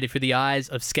re-evaluated through the eyes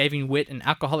of scathing wit and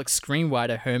alcoholic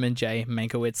screenwriter Herman J.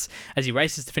 Mankiewicz as he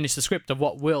races to finish the script of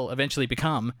what will eventually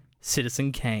become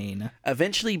Citizen Kane.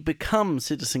 Eventually become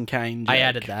Citizen Kane, Jake. I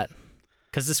added that.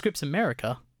 Because the script's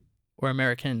America. Or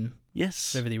American.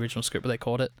 Yes. Whatever the original script, what they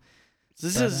called it.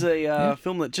 This is a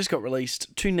film that just got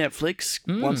released to Netflix,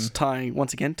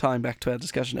 once again tying back to our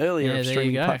discussion earlier of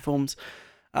streaming platforms.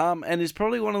 And is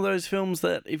probably one of those films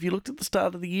that, if you looked at the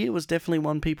start of the year, was definitely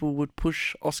one people would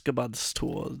push Oscar buzz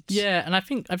towards. Yeah, and I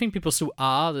think people still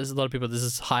are. There's a lot of people. This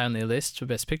is high on their list for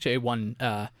Best Picture. It won,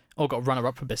 or got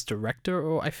runner-up for Best Director,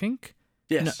 or I think.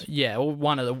 Yes. No, yeah, or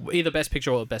one of the either Best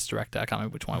Picture or Best Director. I can't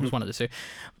remember which one. It was one of the two.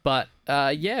 But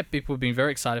people have been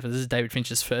very excited for this. This is David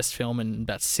Fincher's first film in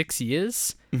about 6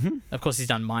 years. Mm-hmm. Of course, he's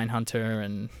done Mindhunter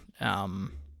and.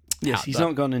 Yes, he's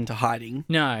not gone into hiding.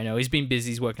 No, he's been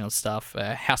busy. He's working on stuff.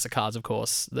 House of Cards, of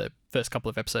course, the first couple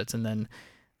of episodes, and then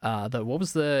what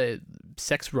was the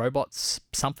Sex Robots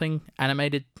something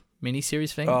animated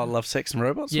miniseries thing? Oh, Love, Sex and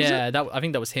Robots. Yeah, I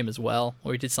think that was him as well,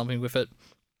 or he did something with it.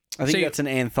 I think that's an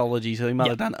anthology, so he might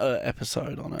have done an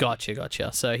episode on it.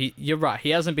 Gotcha. So you're right.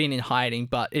 He hasn't been in hiding,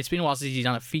 but it's been a while since he's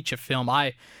done a feature film.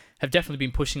 I have definitely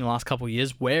been pushing the last couple of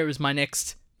years. Where is my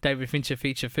next David Fincher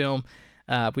feature film?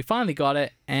 We finally got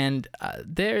it, and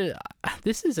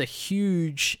this is a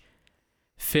huge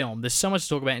film. There's so much to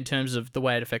talk about in terms of the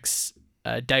way it affects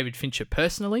David Fincher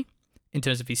personally, in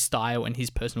terms of his style and his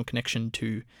personal connection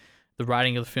to the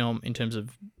writing of the film, in terms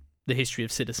of the history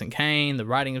of Citizen Kane, the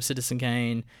writing of Citizen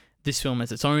Kane, this film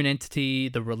as its own entity,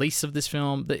 the release of this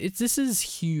film. This is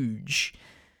huge.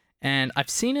 And I've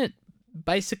seen it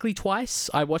basically twice.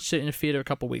 I watched it in a theater a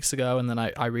couple of weeks ago, and then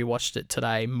I rewatched it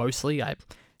today mostly. I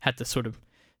had to sort of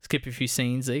skip a few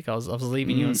scenes, Zeke. I was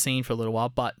leaving you on scene for a little while,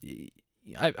 but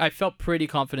I felt pretty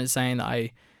confident saying that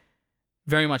I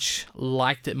very much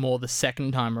liked it more the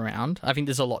second time around. I think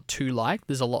there's a lot to like.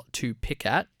 There's a lot to pick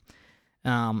at.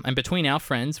 And between our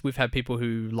friends, we've had people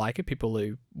who like it, people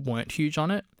who weren't huge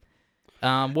on it.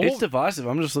 It's divisive.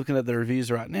 I'm just looking at the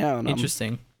reviews right now, and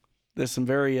interesting. There's some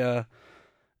very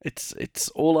it's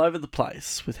all over the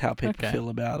place with how people feel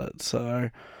about it. So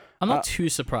I'm not too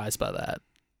surprised by that.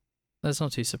 That's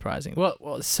not too surprising.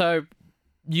 Well, so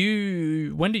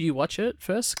when did you watch it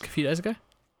first? A few days ago?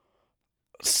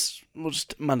 Well,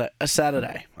 just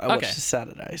Saturday. I watched it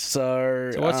Saturday.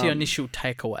 So what's your initial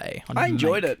takeaway on I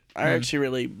enjoyed it. I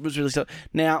actually was really excited.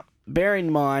 Now, bear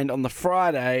in mind, on the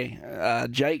Friday,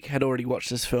 Jake had already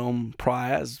watched this film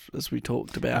prior, as we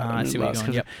talked about. I see where you're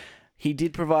going. Yep. He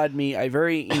did provide me a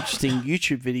very interesting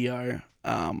YouTube video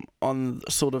on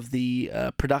sort of the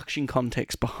production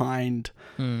context behind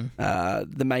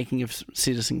the making of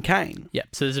Citizen Kane. Yep.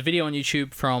 So there's a video on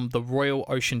YouTube from the Royal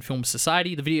Ocean Film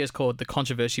Society. The video is called "The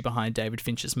Controversy Behind David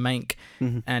Fincher's Mank,"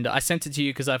 and I sent it to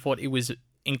you because I thought it was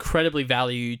incredibly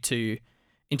valued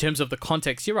in terms of the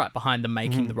context. You're right, behind the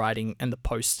making, the writing, and the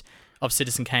post of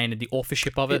Citizen Kane and the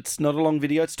authorship of it. It's not a long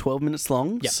video. It's 12 minutes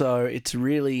long, so it's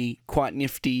really quite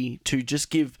nifty to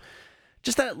just give.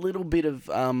 Just that little bit of,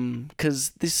 because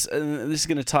this is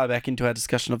going to tie back into our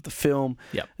discussion of the film.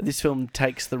 Yep. This film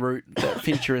takes the route that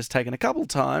Fincher has taken a couple of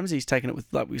times. He's taken it with,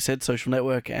 like we said, Social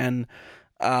Network and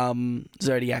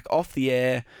Zodiac off the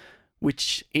air,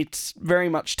 which it's very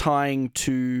much tying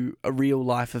to a real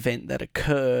life event that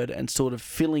occurred and sort of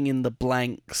filling in the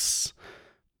blanks,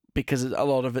 because a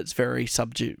lot of it's very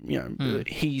subject,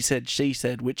 he said, she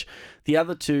said, which the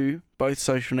other two, both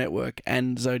Social Network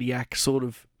and Zodiac, sort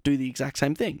of do the exact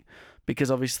same thing, because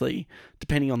obviously,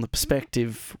 depending on the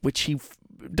perspective, which he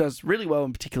does really well,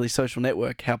 in particularly Social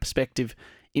Network, how perspective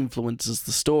influences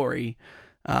the story.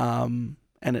 and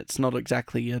it's not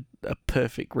exactly a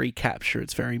perfect recapture.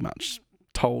 It's very much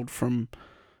told from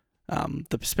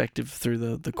the perspective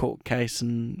through the court case,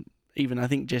 and even I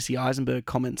think Jesse Eisenberg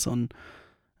comments on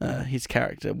his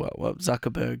character. Well,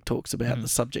 Zuckerberg talks about the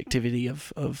subjectivity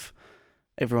of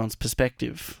everyone's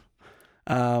perspective.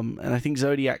 And I think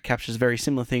Zodiac captures a very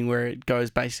similar thing where it goes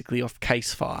basically off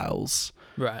case files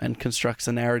and constructs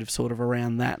a narrative sort of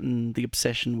around that and the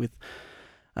obsession with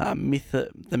the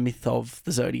myth of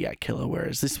the Zodiac Killer,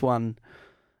 whereas this one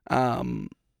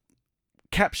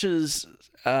captures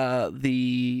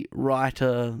the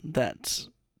writer that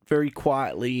very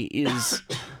quietly is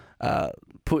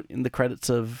put in the credits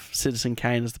of Citizen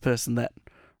Kane as the person that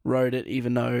wrote it,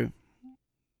 even though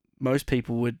most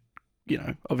people would,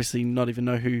 obviously not even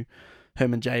know who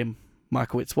Herman J.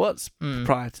 Michaelowitz was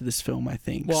prior to this film, I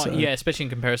think. Well, especially in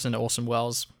comparison to Orson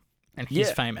Welles and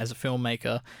his fame as a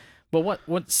filmmaker. Well,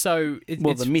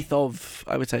 the myth of,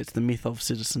 I would say it's the myth of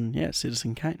Citizen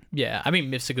Kane. Yeah, I mean,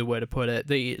 myth's a good word to put it.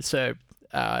 We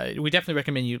definitely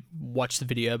recommend you watch the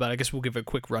video, but I guess we'll give a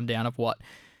quick rundown of what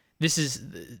this is,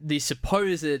 the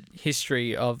supposed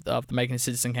history of the making of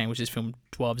Citizen Kane, which this film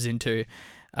delves into.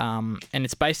 And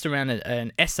it's based around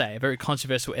an essay, a very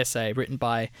controversial essay written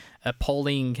by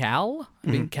Pauline Kael,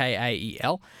 I think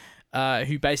Kael,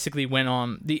 who basically went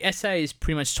on. The essay is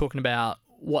pretty much talking about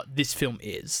what this film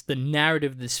is. The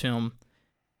narrative of this film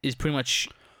is pretty much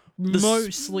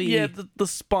mostly... the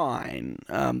spine,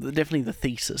 definitely the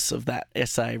thesis of that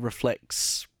essay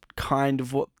reflects kind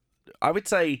of what, I would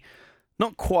say,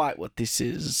 not quite what this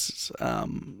is,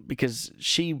 because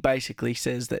she basically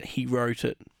says that he wrote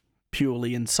it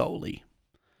purely and solely.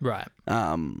 Right.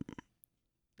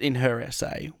 In her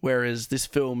essay, whereas this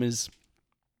film is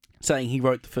saying he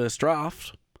wrote the first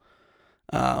draft,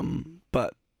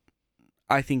 but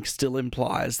I think still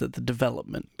implies that the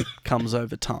development comes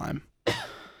over time.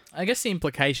 I guess the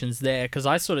implication's there, because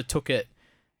I sort of took it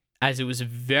as it was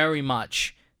very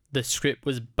much the script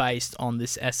was based on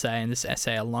this essay and this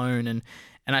essay alone, and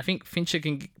I think Fincher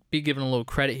can be given a little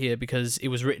credit here because it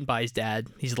was written by his dad,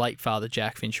 his late father,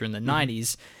 Jack Fincher, in the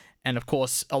 90s, and of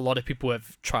course a lot of people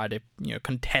have tried to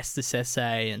contest this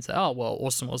essay and say, oh well,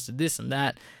 Orson Welles did this and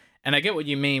that, and I get what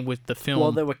you mean with the film.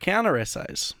 Well, there were counter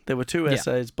essays. There were two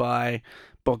essays by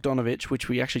Bogdanovich, which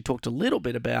we actually talked a little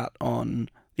bit about on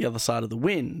The Other Side of the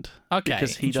Wind. Okay,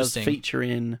 because he does feature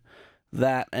in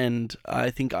that, and I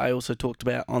think I also talked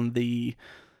about on the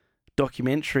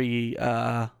documentary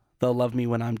They'll Love Me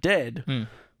When I'm Dead,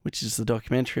 which is the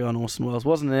documentary on Orson Welles. It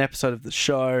wasn't an episode of the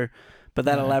show, but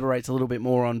that elaborates a little bit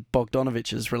more on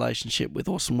Bogdanovich's relationship with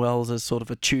Orson Welles as sort of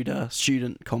a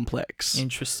tutor-student complex.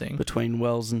 Interesting. Between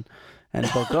Welles and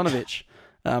Bogdanovich.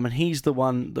 And he's the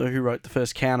one who wrote the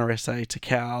first counter-essay to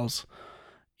Cowles,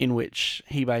 in which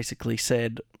he basically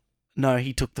said, no,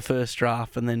 he took the first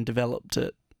draft and then developed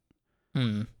it.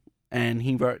 And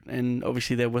he wrote, and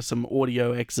obviously there were some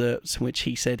audio excerpts in which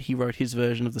he said he wrote his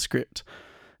version of the script,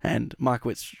 and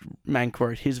Mank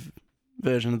wrote his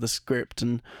version of the script,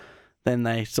 and then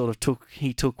they sort of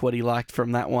he took what he liked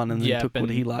from that one, and then took what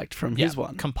he liked from his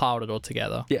one. Compiled it all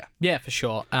together. Yeah. Yeah, for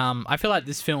sure. I feel like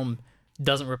this film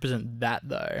doesn't represent that,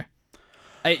 though.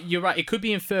 You're right, it could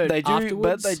be inferred afterwards.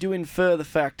 But they do infer the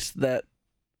fact that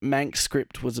Mank's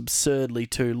script was absurdly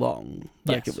too long.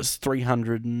 Like, it was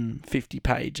 350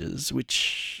 pages,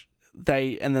 which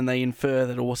then they infer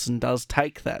that Orson does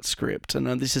take that script, and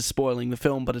this is spoiling the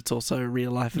film, but it's also a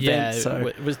real life event. So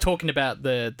it was talking about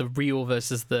the real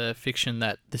versus the fiction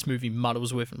that this movie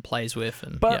muddles with and plays with.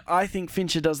 But I think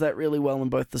Fincher does that really well in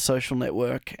both The Social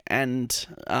Network and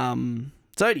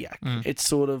Zodiac. It's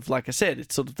sort of, like I said,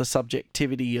 it's sort of the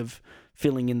subjectivity of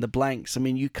filling in the blanks. I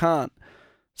mean, you can't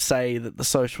say that The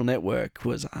Social Network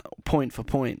was point for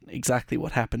point exactly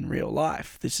what happened in real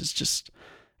life. This is just,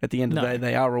 at the end of the day,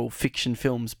 they are all fiction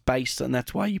films based, and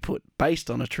that's why you put based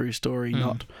on a true story,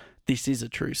 not this is a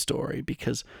true story,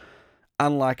 because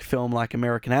unlike a film like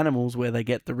American Animals, where they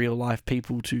get the real life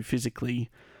people to physically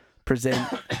present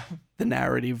the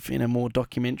narrative in a more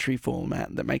documentary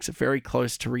format that makes it very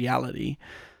close to reality,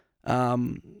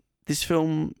 this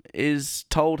film is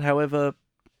told, however,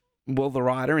 well, the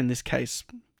writer, in this case,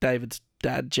 David's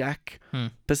dad, Jack,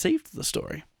 perceived the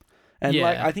story. And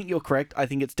I think you're correct. I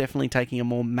think it's definitely taking a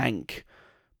more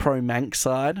pro-Mank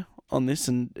side on this,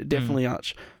 and definitely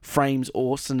frames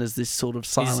Orson as this sort of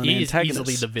silent antagonist. He's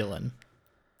easily the villain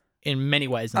in many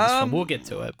ways in this film. We'll get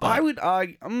to it. But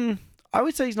I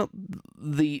would say he's not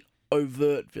the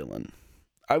overt villain.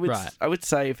 I would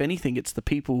say, if anything, it's the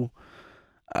people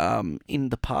in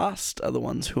the past are the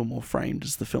ones who are more framed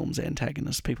as the film's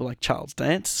antagonists. People like Charles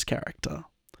Dance's character,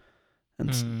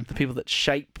 and the people that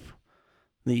shape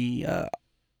the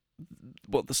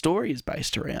what the story is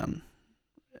based around,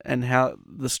 and how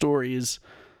the story is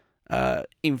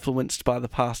influenced by the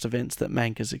past events that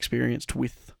Mank has experienced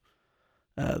with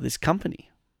this company,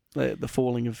 the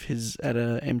falling of his at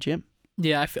a MGM.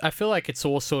 Yeah, I feel like it's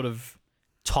all sort of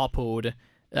toppled,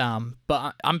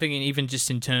 but I'm thinking even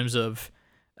just in terms of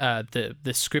the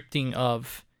scripting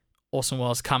of Orson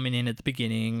Welles coming in at the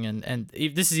beginning, and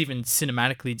this is even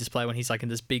cinematically displayed when he's like in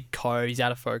this big coat, he's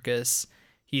out of focus,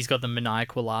 he's got the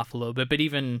maniacal laugh a little bit, but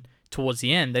even towards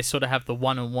the end, they sort of have the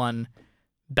one-on-one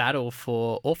battle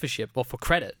for authorship, or for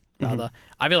credit, rather.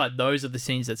 I feel like those are the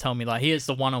scenes that tell me, like, here's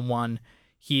the one-on-one,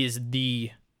 here's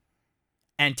the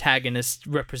antagonist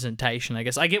representation, I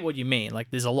guess. I get what you mean. Like,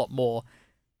 there's a lot more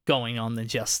going on than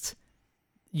just,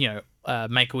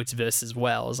 Mankiewicz versus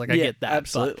Wells. Like, I get that.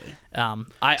 Absolutely. But,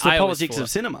 it's the politics of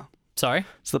cinema. Sorry?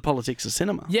 It's the politics of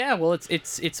cinema. Yeah, well,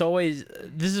 it's always...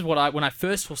 This is what when I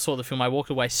first saw the film, I walked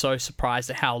away so surprised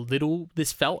at how little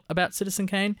this felt about Citizen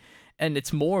Kane. And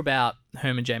it's more about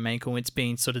Herman J. Mankiewicz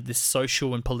being sort of this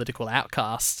social and political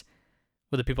outcast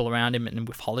with the people around him and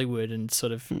with Hollywood, and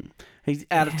sort of... He's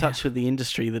out of touch with the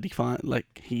industry that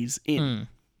he's in,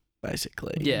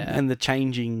 basically. Yeah. And the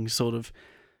changing, sort of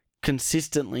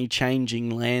consistently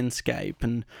changing landscape,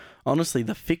 and honestly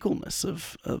the fickleness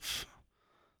of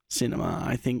cinema,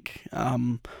 I think.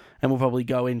 And we'll probably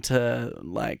go into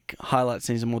like highlight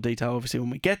scenes in more detail, obviously,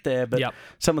 when we get there. But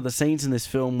some of the scenes in this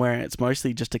film where it's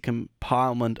mostly just a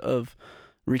compilement of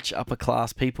rich upper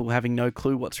class people having no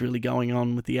clue what's really going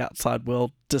on with the outside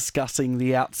world, discussing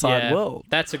the outside world.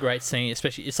 That's a great scene,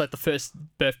 especially it's like the first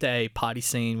birthday party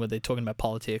scene where they're talking about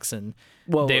politics, and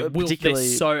they're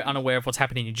so unaware of what's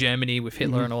happening in Germany with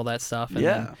Hitler and all that stuff. And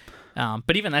then,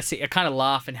 but even that scene, I kind of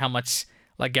laugh in how much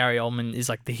like Gary Oldman is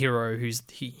like the hero who's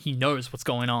he knows what's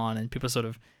going on, and people sort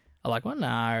of are like, well,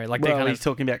 no, like he's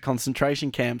talking about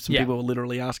concentration camps, and people are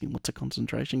literally asking, what's a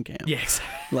concentration camp? Yes,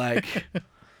 like.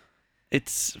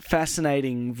 It's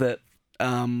fascinating that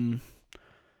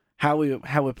how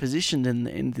we're positioned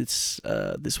in this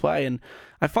way, and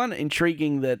I find it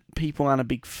intriguing that people aren't a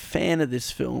big fan of this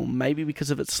film. Maybe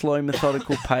because of its slow,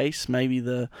 methodical pace. Maybe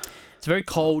it's a very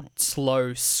cold,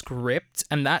 slow script,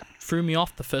 and that threw me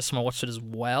off the first time I watched it as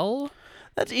well.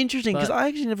 That's interesting, because I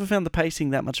actually never found the pacing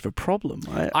that much of a problem.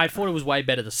 I thought it was way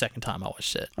better the second time I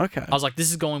watched it. Okay, I was like, this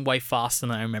is going way faster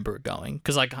than I remember it going,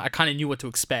 because like I kind of knew what to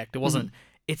expect. It wasn't.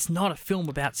 It's not a film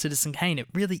about Citizen Kane. It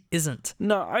really isn't.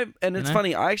 No, it's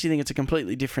funny. I actually think it's a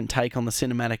completely different take on the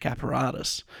cinematic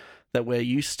apparatus that we're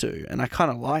used to, and I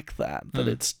kind of like that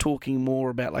it's talking more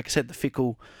about, like I said, the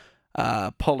fickle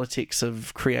politics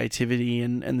of creativity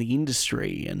and the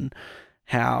industry, and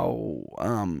how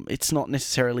it's not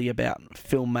necessarily about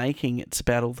filmmaking. It's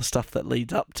about all the stuff that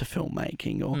leads up to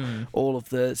filmmaking, or all of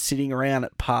the sitting around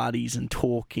at parties and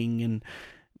talking and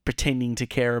pretending to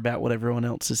care about what everyone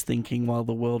else is thinking while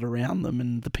the world around them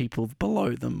and the people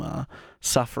below them are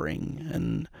suffering,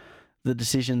 and the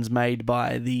decisions made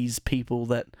by these people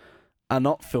that are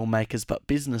not filmmakers but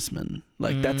businessmen.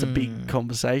 Like, that's a big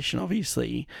conversation,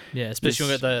 obviously. Yeah, especially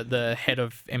with the head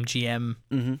of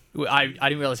MGM. I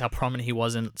didn't realize how prominent he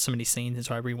was in so many scenes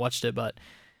until I rewatched it, but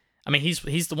I mean,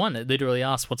 he's the one that literally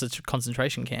asked, what's a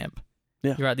concentration camp?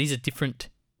 Yeah. You're right, these are different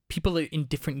people in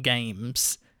different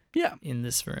games. Yeah, in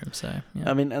this room. So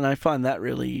I mean, and I find that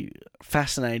really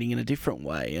fascinating in a different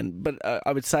way. But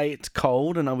I would say it's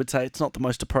cold, and I would say it's not the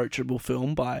most approachable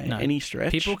film by any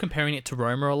stretch. People comparing it to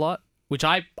Roma a lot, which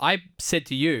I said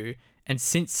to you, and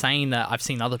since saying that, I've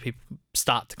seen other people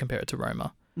start to compare it to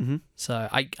Roma. So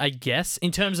I guess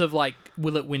in terms of like,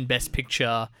 will it win Best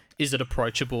Picture? Is it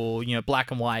approachable? Black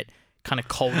and white, kind of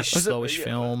coldish, slowish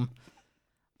film.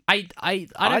 I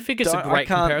don't think it's a great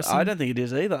comparison. I don't think it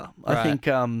is either. Right. I think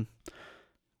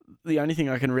the only thing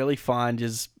I can really find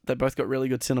is they both got really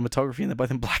good cinematography, and they're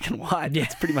both in black and white. Yeah.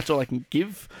 That's pretty much all I can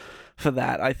give for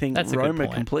that. I think Roma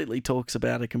completely talks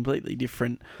about a completely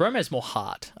different... Roma has more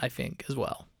heart, I think, as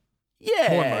well. Yeah.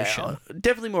 More emotion.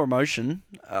 Definitely more emotion.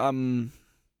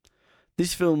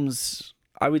 This film's,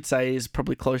 I would say, is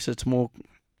probably closer to more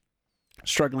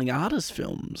struggling artist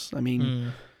films. I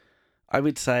mean, I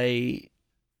would say...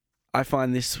 I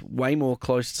find this way more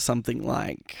close to something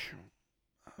like,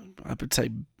 I would say,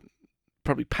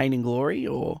 probably Pain and Glory,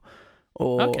 or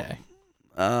stuff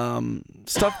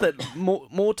that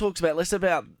more talks about, less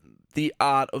about the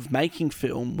art of making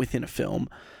film within a film,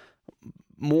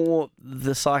 more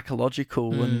the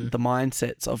psychological and the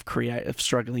mindsets of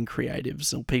struggling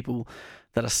creatives, or people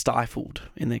that are stifled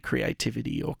in their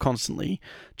creativity or constantly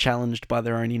challenged by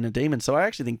their own inner demons. So I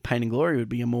actually think Pain and Glory would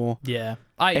be a more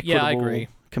I agree.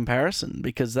 comparison,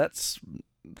 because that's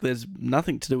there's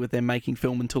nothing to do with them making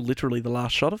film until literally the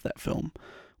last shot of that film,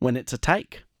 when it's a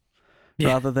take,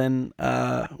 rather than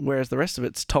whereas the rest of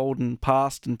it's told in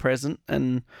past and present,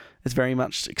 and it's very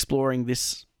much exploring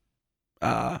this,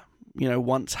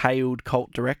 once hailed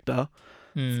cult director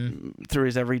through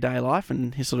his everyday life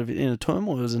and his sort of inner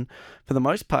turmoils. And for the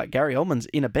most part, Gary Oldman's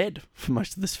in a bed for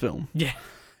most of this film. Yeah.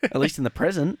 At least in the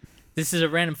present. This is a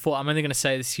random thought. I'm only going to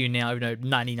say this to you now, even though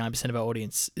 99% of our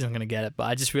audience isn't going to get it. But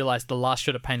I just realised the last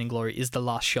shot of Pain and Glory is the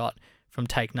last shot from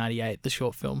Take 98, the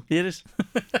short film. Yeah, it is.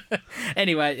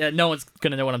 Anyway, no one's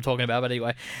going to know what I'm talking about. But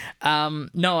anyway,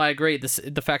 no, I agree.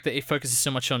 The fact that it focuses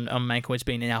so much on Mankiewicz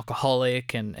being an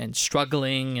alcoholic and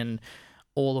struggling and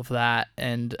all of that.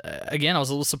 And again, I was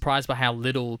a little surprised by how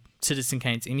little Citizen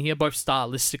Kane's in here, both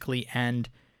stylistically and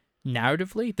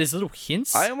narratively. There's little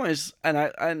hints.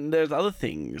 And there's other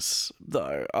things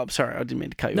though. I'm sorry, I didn't mean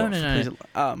to cut you off.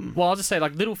 No. Well, I'll just say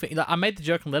like little things. Like, I made the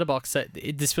joke on Letterboxd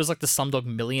that this feels like the Slumdog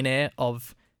Millionaire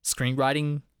of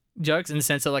screenwriting jokes, in the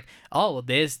sense of like, oh,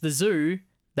 there's the zoo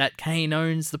that Kane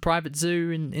owns, the private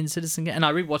zoo in Citizen Kane. And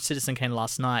I rewatched Citizen Kane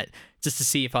last night just to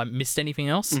see if I missed anything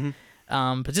else.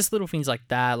 Mm-hmm. But just little things like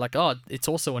that, like, oh, it's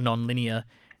also a non-linear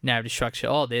narrative structure.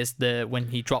 Oh, there's when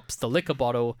he drops the liquor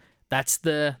bottle. That's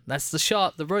the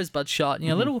shot, the rosebud shot.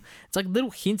 It's like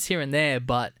little hints here and there,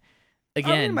 but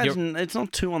again, I imagine it's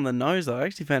not too on the nose though. I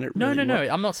actually found it really no.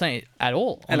 I'm not saying it at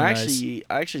all. And I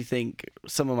actually think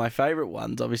some of my favorite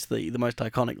ones, obviously the most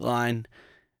iconic line,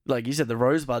 like you said, the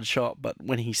rosebud shot, but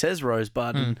when he says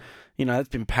rosebud, and it's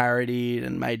been parodied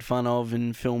and made fun of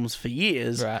in films for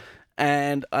years. Right.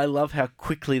 And I love how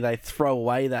quickly they throw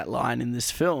away that line in this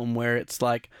film, where it's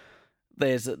like,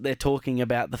 they're talking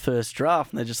about the first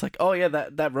draft, and they're just like, oh yeah,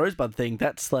 that rosebud thing,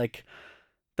 that's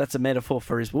a metaphor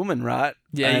for his woman, right?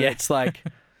 Yeah. It's like,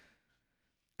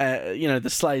 the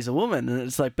slay's a woman, and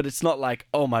it's like, but it's not like,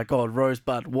 oh my god,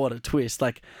 rosebud, what a twist!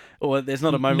 Like, or there's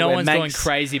not a moment where one's going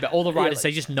crazy, but all the writers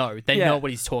they just know, know what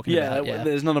he's talking about. Yeah,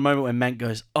 there's not a moment where Mank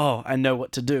goes, oh, I know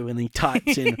what to do, and he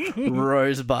types in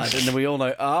rosebud, and then we all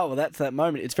know, oh, well, that's that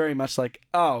moment. It's very much like,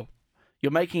 oh,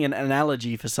 you're making an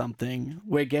analogy for something.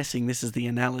 We're guessing this is the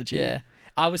analogy. Yeah.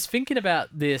 I was thinking about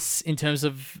this in terms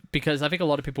of, because I think a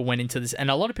lot of people went into this, and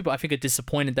a lot of people I think are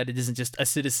disappointed that it isn't just a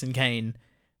Citizen Kane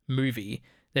movie.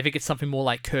 They think it's something more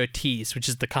like Curtiz, which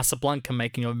is the Casablanca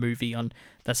making of a movie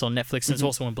that's on Netflix, and it's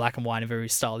also in black and white and very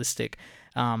stylistic.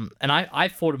 And I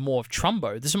thought more of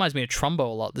Trumbo. This reminds me of Trumbo a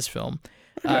lot, this film.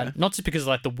 Okay. Not just because of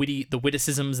like the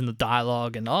witticisms and the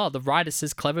dialogue, and the writer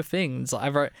says clever things. I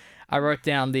wrote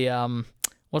down the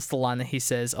what's the line that he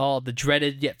says? Oh, the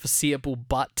dreaded yet foreseeable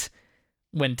but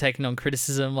when taking on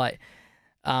criticism. Like,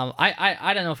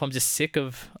 I don't know if I'm just sick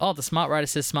of the smart writer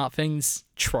says smart things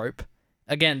trope.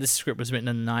 Again, this script was written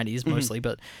in the 90s mostly,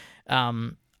 but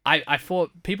I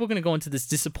thought people are going to go into this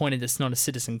disappointed it's not a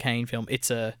Citizen Kane film. It's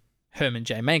a Herman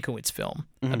J. Mankiewicz film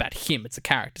about him. It's a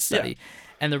character study. Yeah.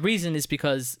 And the reason is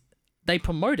because they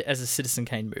promote it as a Citizen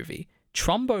Kane movie.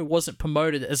 Trumbo wasn't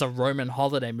promoted as a Roman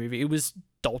holiday movie. It was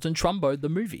Dalton Trumbo, the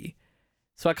movie.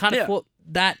 So I kind of thought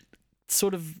that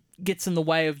sort of gets in the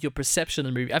way of your perception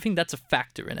of the movie. I think that's a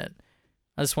factor in it.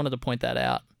 I just wanted to point that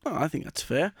out. Oh, I think that's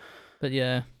fair. But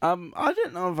yeah. I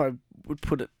don't know if I would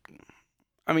put it...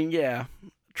 I mean, yeah,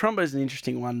 Trumbo's an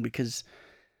interesting one because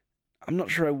I'm not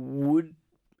sure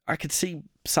I could see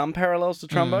some parallels to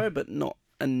Trumbo, but not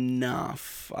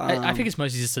enough. I think it's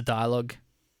mostly just a dialogue.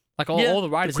 Like all the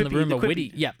writers in the room are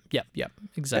witty. Yep,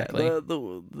 exactly.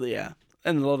 Yeah,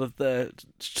 and a lot of the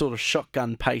sort of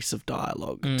shotgun pace of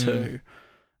dialogue too,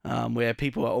 where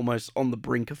people are almost on the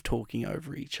brink of talking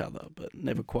over each other, but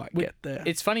never quite get there.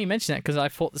 It's funny you mention that because I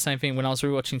thought the same thing when I was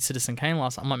rewatching Citizen Kane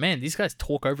last night. I'm like, man, these guys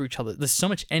talk over each other. There's so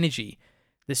much energy.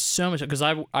 There's so much, because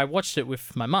I watched it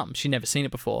with my mum. She'd never seen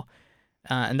it before.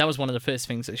 And that was one of the first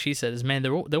things that she said is, man,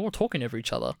 they're all talking over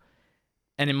each other.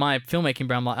 And in my filmmaking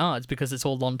brain, I'm like, it's because it's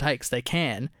all long takes. They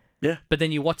can. Yeah. But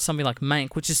then you watch something like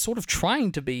Mank, which is sort of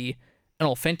trying to be an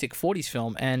authentic 40s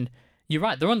film. And you're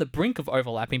right, they're on the brink of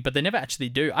overlapping, but they never actually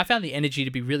do. I found the energy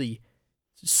to be really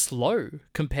slow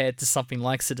compared to something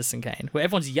like Citizen Kane, where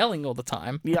everyone's yelling all the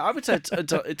time. Yeah, I would say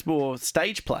it's more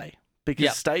stage play.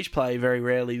 Because stage play, very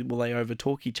rarely will they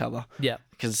overtalk each other. Yeah.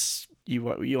 Because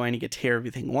you only get to hear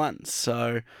everything once.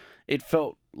 So it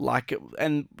felt like it,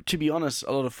 and to be honest,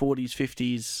 a lot of 40s,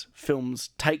 50s films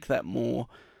take that more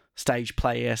stage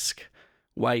play-esque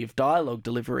way of dialogue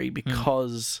delivery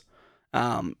because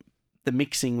the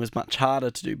mixing was much harder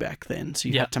to do back then. So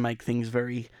you had to make things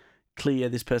very clear,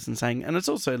 this person saying, and it's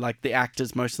also like the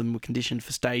actors, most of them were conditioned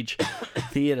for stage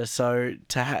theatre, so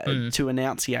to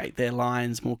enunciate their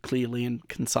lines more clearly and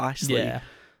concisely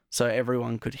so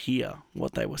everyone could hear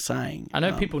what they were saying. I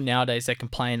know people nowadays, they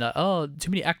complain that, oh, too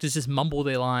many actors just mumble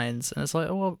their lines. And it's like,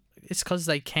 oh, well, it's because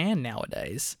they can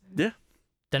nowadays. Yeah.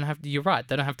 They don't have to, you're right.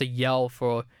 They don't have to yell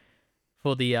for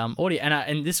the audio.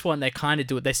 And this one, they kind of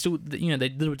do it. They still, you know, they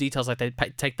little details like they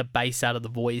take the bass out of the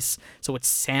voice so it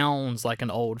sounds like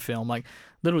an old film. Like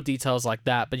little details like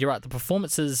that. But you're right. The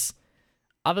performances,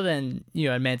 other than, you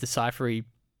know, Amanda Seyfried,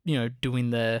 you know,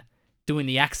 doing the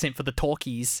accent for the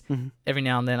talkies every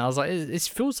now and then, I was like, it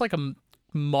feels like a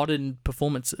modern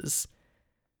performances.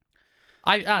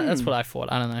 That's what I thought.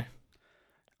 I don't know.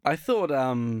 I thought,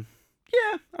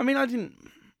 yeah. I mean, I didn't.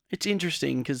 It's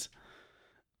interesting because,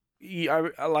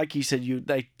 like you said,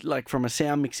 they like from a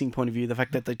sound mixing point of view, the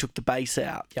fact that they took the bass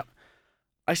out. Yep.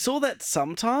 I saw that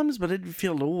sometimes, but I didn't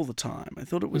feel it all the time. I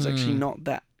thought it was actually not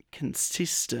that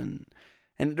consistent,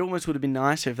 and it almost would have been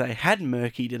nicer if they had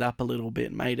murkied it up a little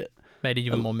bit, made it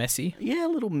even more messy. Yeah, a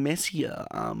little messier.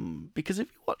 Because if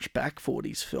you watch back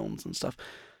 40s films and stuff,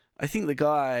 I think the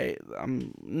guy,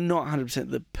 I'm not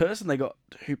 100%, the person they got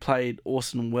who played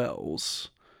Orson Welles.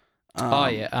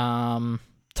 Tom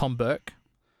Burke.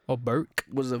 Or Burke.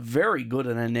 Was a very good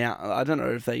I don't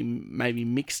know if they maybe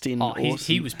mixed in Orson.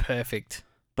 He was perfect.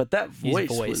 But that voice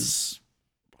was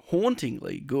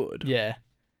hauntingly good. Yeah.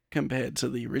 Compared to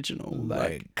the original.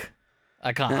 Like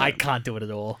I can't do it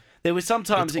at all. There was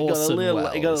sometimes it got a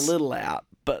little out,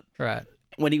 but right.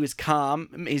 When he was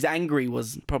calm, his angry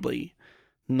was probably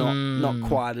not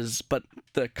quite as, but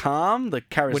the calm, the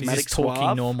charismatic when he's just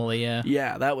talking normally,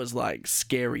 yeah, that was like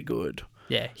scary good.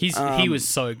 Yeah, he was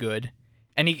so good,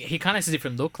 and he kind of has a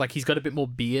different look. Like he's got a bit more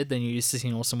beard than you used to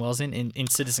see Orson Welles in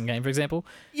Citizen Kane, for example.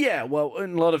 Yeah, well,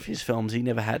 in a lot of his films, he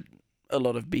never had a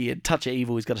lot of beard. Touch of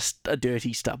Evil, he's got a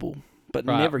dirty stubble, but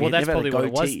never. Well, that's never probably had a what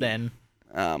it goatee. was then.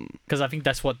 Because I think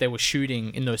that's what they were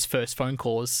shooting in those first phone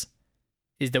calls,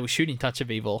 is they were shooting Touch of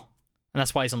Evil, and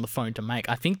that's why he's on the phone to make.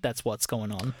 I think that's what's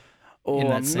going on in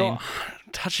that scene.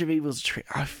 Touch of Evil's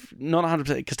not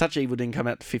 100% because Touch of Evil didn't come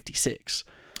out to 56.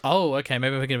 Oh, okay,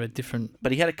 maybe we're thinking of a different.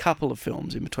 But he had a couple of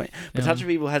films in between. But Touch of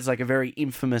Evil has like a very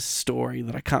infamous story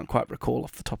that I can't quite recall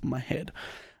off the top of my head.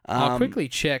 I'll quickly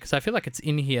check because I feel like it's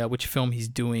in here which film he's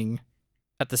doing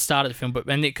at the start of the film, but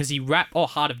because he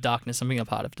Heart of Darkness. I'm thinking of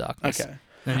Heart of Darkness. Okay.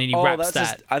 And then he raps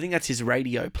that. I think that's his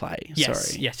radio play. Yes.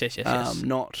 Sorry. Yes.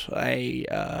 Not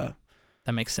a.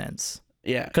 That makes sense.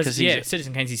 Yeah, because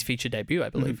Citizen Kane's his feature debut, I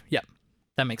believe. Mm-hmm. Yeah,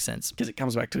 that makes sense. Because it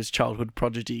comes back to his childhood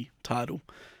prodigy title,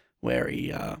 where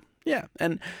he.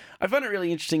 And I find it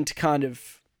really interesting to kind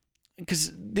of,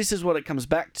 because this is what it comes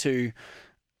back to.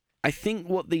 I think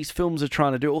what these films are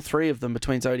trying to do, all three of them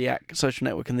between Zodiac, Social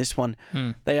Network, and this one,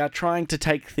 they are trying to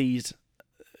take these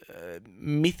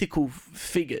mythical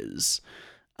figures,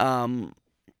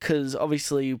 because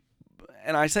obviously,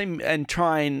 and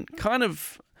try and kind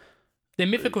of. They're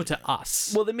mythical to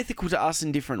us. Well, they're mythical to us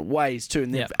in different ways too,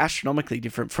 and they're astronomically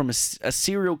different. From a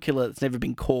serial killer that's never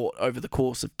been caught over the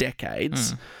course of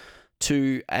decades,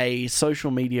 to a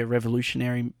social media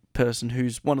revolutionary person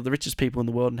who's one of the richest people in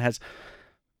the world and has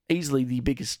easily the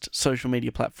biggest social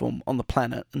media platform on the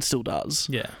planet and still does.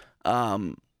 Yeah.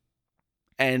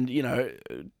 And, you know,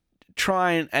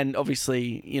 and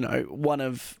obviously, you know, one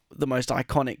of the most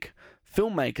iconic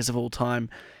filmmakers of all time,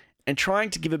 and trying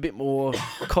to give a bit more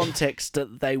context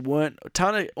that they weren't,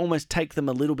 trying to almost take them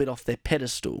a little bit off their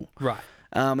pedestal. Right.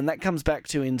 And that comes back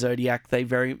to in Zodiac,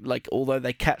 although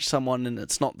they catch someone and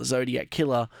it's not the Zodiac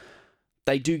killer,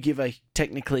 they do give a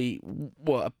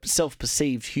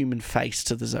self-perceived human face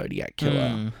to the Zodiac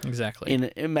killer. Exactly.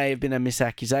 It may have been a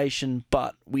misaccusation,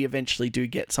 but we eventually do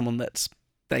get someone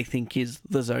they think is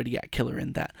the Zodiac killer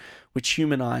in that, which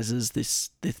humanizes this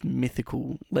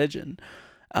mythical legend.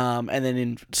 And then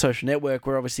in Social Network,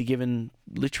 we're obviously given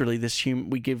literally this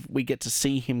we get to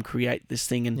see him create this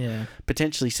thing and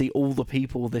potentially see all the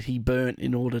people that he burnt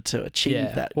in order to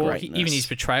achieve that greatness. Even his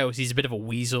portrayals, he's a bit of a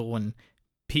weasel and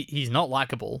he's not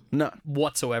likable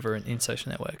whatsoever in Social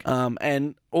Network.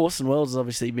 And Orson Welles has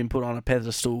obviously been put on a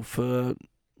pedestal for,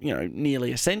 you know,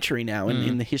 nearly a century now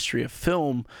in the history of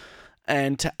film,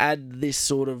 and to add this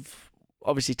sort of,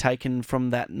 obviously taken from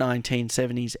that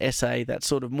 1970s essay, that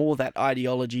sort of more that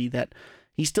ideology that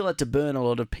he still had to burn a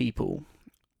lot of people.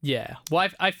 Yeah. Well,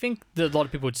 I think that a lot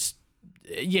of people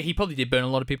he probably did burn a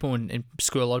lot of people and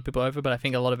screw a lot of people over, but I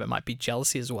think a lot of it might be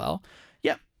jealousy as well.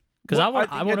 Yeah. Because I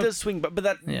think it does swing, but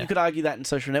that you could argue that in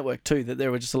Social Network too, that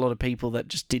there were just a lot of people that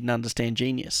just didn't understand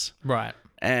genius. Right.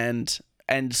 And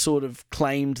sort of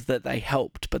claimed that they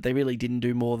helped, but they really didn't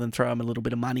do more than throw him a little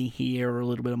bit of money here or a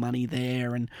little bit of money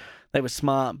there, and they were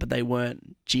smart, but they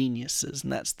weren't geniuses,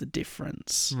 and that's the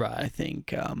difference. Right. I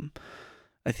think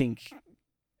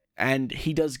and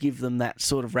he does give them that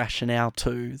sort of rationale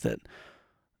too, that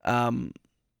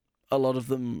a lot of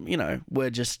them, were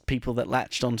just people that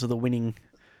latched onto the winning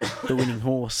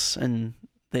horse, and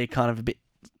they're kind of a bit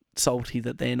salty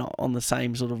that they're not on the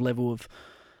same sort of level of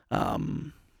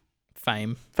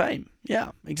fame.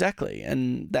 Yeah, exactly,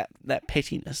 and that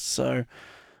pettiness. So,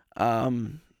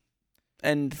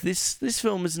 and this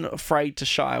film isn't afraid to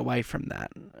shy away from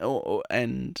that,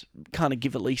 and kind of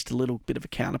give at least a little bit of a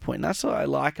counterpoint. And that's what I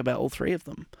like about all three of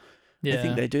them. Yeah. I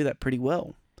think they do that pretty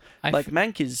well.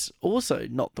 Mank is also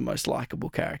not the most likable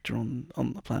character on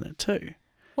the planet too.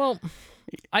 Well,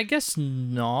 I guess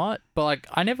not, but like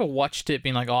I never watched it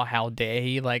being like, oh, how dare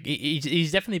he? Like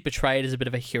he's definitely portrayed as a bit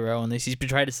of a hero in this. He's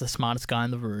portrayed as the smartest guy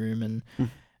in the room,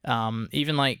 and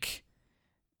even like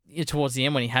towards the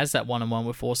end when he has that one-on-one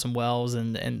with Orson Welles,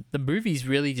 and the movies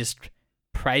really just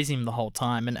praise him the whole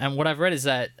time. And what I've read is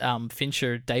that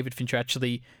David Fincher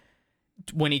actually,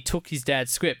 when he took his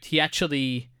dad's script,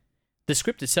 the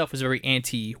script itself was very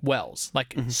anti-Wells,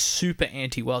 like super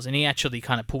anti-Wells, and he actually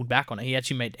kind of pulled back on it. He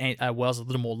actually made Wells a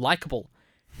little more likable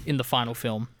in the final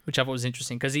film, which I thought was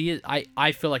interesting because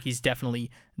I feel like he's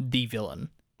definitely the villain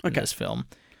in this film.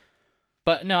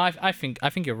 But no, I think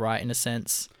you're right in a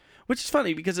sense. Which is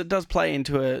funny because it does play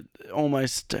into a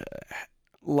almost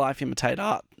life imitate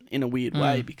art in a weird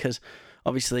way, because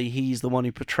obviously he's the one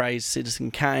who portrays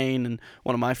Citizen Kane, and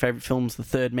one of my favourite films, The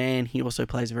Third Man, he also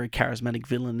plays a very charismatic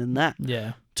villain in that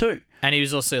too. And he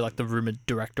was also like the rumoured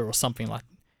director or something like.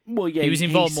 Well, yeah, he was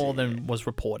involved more than was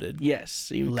reported. Yes,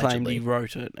 he allegedly claimed he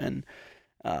wrote it, and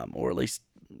or at least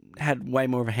had way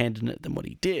more of a hand in it than what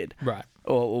he did. Right.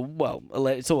 Or well,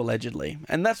 it's all allegedly,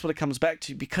 and that's what it comes back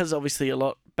to, because obviously a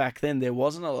lot back then there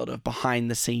wasn't a lot of behind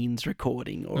the scenes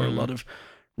recording or a lot of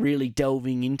really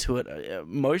delving into it.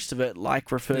 Most of it,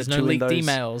 like referred There's to no in leaked those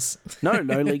emails. No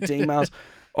leaked emails.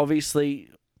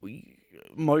 Obviously,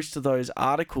 most of those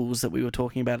articles that we were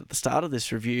talking about at the start of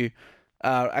this review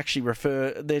actually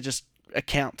they're just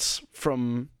accounts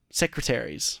from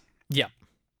secretaries. Yeah.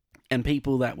 And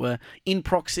people that were in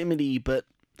proximity, but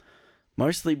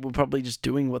mostly were probably just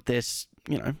doing what their,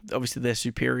 obviously their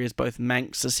superiors, both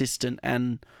Mank's assistant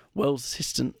and Wells'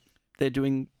 assistant, they're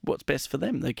doing what's best for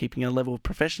them. They're keeping a level of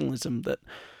professionalism that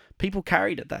people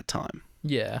carried at that time.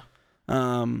 Yeah.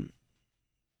 I'll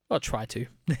try to.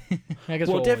 I guess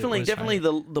well, definitely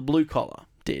the blue collar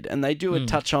did, and they do a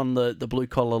touch on the blue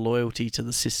collar loyalty to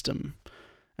the system,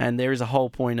 and there is a whole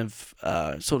point of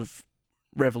sort of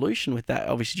revolution with that,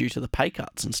 obviously due to the pay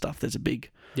cuts and stuff. There's a big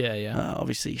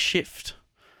obviously shift,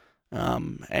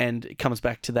 and it comes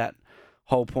back to that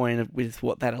whole point with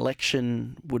what that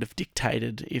election would have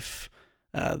dictated if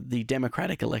the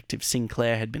Democratic elective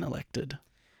Sinclair had been elected.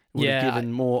 It would have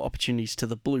given more opportunities to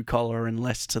the blue collar and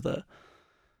less to the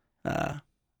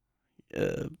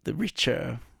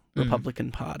richer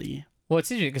Republican Party. Well,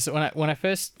 it's interesting because when I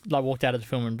first walked out of the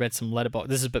film and read some letterbox,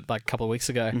 this is a couple of weeks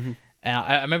ago, and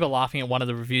I remember laughing at one of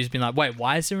the reviews, being like, "Wait,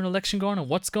 why is there an election going on?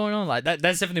 What's going on?" Like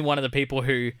that's definitely one of the people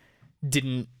who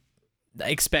didn't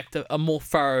expect a more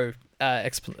thorough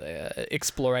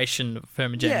exploration of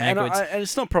Herman J. Mankiewicz. And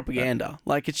it's not propaganda.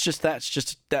 Like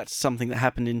that's something that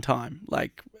happened in time.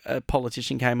 Like a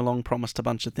politician came along, promised a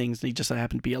bunch of things, and he just so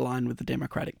happened to be aligned with the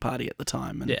Democratic Party at the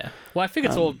time. And, well, I think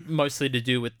it's all mostly to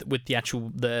do with the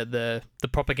actual the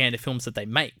propaganda films that they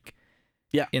make.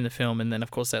 In the film, and then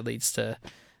of course that leads to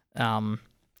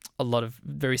a lot of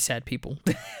very sad people.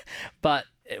 But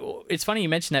it's funny you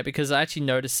mention that because I actually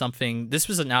noticed something. This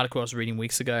was an article I was reading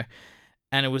weeks ago,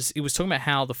 and it was talking about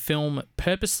how the film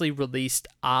purposely released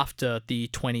after the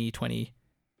 2020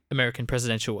 American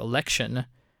presidential election,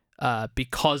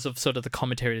 because of sort of the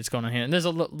commentary that's going on here. And there's a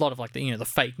lot of like the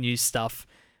fake news stuff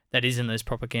that is in those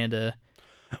propaganda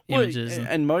images.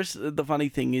 And most the funny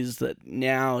thing is that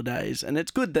nowadays, and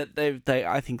it's good that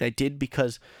I think they did,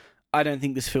 because I don't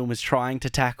think this film is trying to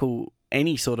tackle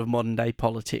any sort of modern day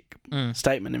politic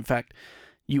statement. In fact,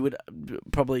 you would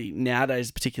probably nowadays,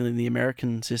 particularly in the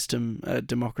American system,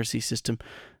 democracy system,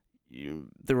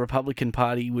 the Republican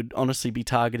Party would honestly be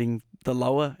targeting the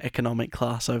lower economic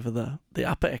class over the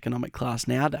upper economic class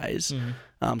nowadays.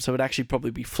 So it'd actually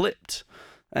probably be flipped.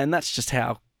 And that's just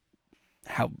how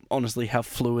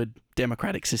fluid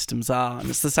democratic systems are. And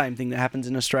it's the same thing that happens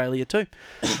in Australia too.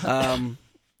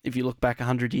 If you look back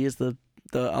 100 years, the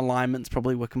alignments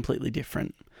probably were completely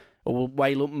different, or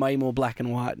way more black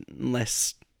and white, and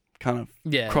less kind of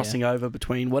crossing over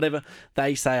between whatever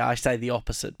they say. I say the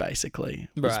opposite, basically.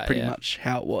 That's pretty much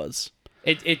how it was.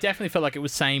 It definitely felt like it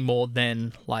was saying more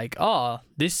than like, oh,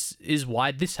 this is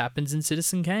why this happens in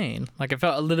Citizen Kane. Like it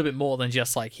felt a little bit more than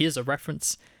just like, here's a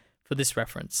reference for this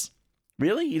reference.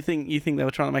 Really? You think they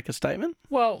were trying to make a statement?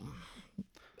 Well,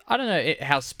 I don't know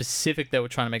how specific they were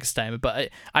trying to make a statement, but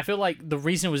I feel like the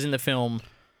reason it was in the film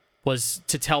was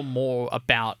to tell more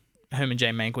about Herman J.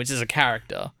 Mankiewicz as a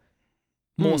character.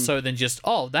 More so than just,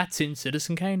 that's in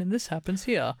Citizen Kane and this happens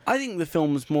here. I think the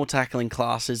film's more tackling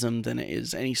classism than it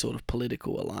is any sort of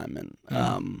political alignment.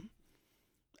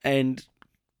 And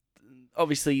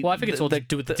obviously... Well, I think it's all to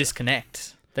do with the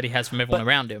disconnect that he has from everyone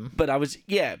around him. But I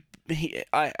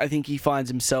think he finds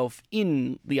himself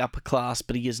in the upper class,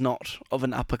 but he is not of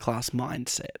an upper class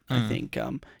mindset. I think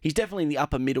he's definitely in the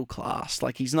upper middle class.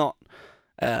 Like he's not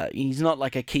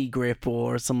like a key grip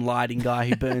or some lighting guy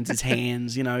who burns his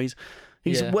hands. You know,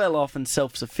 he's well off and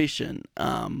self-sufficient.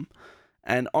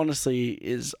 And honestly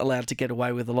is allowed to get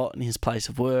away with a lot in his place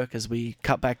of work. As we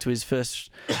cut back to the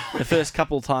first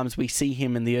couple of times we see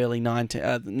him in the early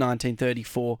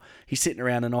 1934, he's sitting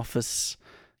around an office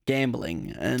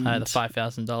gambling and the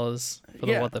 $5,000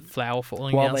 for the flour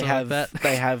falling while down, they have like that.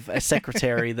 they have a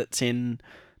secretary that's in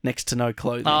next to no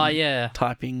clothing.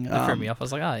 Typing. That threw me off. I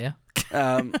was like,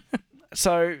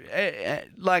 So,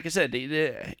 like I said,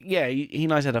 he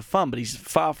knows how to have fun, but he's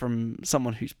far from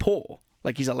someone who's poor.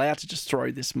 Like, he's allowed to just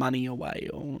throw this money away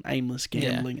or aimless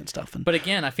gambling and stuff. But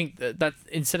again, I think that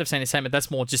instead of saying the same, that's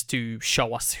more just to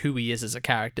show us who he is as a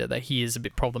character, that he is a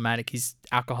bit problematic. He's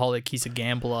alcoholic, he's a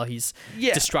gambler, he's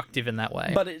destructive in that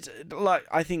way. But it's like,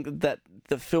 I think that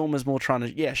the film is more trying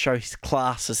to, show his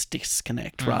classist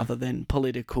disconnect rather than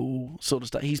political sort of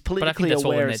stuff. He's politically but I think that's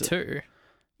aware all in there too.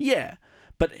 Yeah.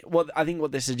 But I think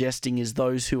what they're suggesting is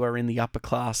those who are in the upper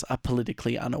class are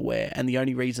politically unaware, and the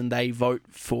only reason they vote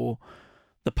for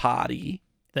the party,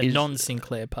 the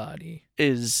non-Sinclair party,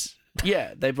 is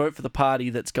they vote for the party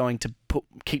that's going to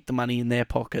keep the money in their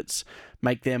pockets,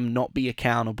 make them not be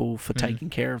accountable for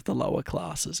taking care of the lower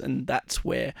classes, and that's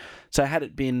where. So had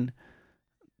it been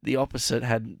the opposite,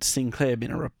 had Sinclair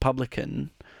been a Republican,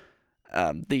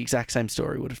 the exact same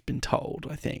story would have been told,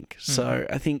 I think. So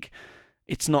I think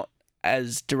it's not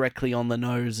as directly on the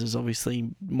nose as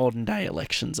obviously modern day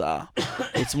elections are.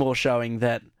 It's more showing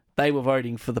that they were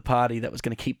voting for the party that was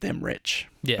going to keep them rich,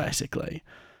 basically.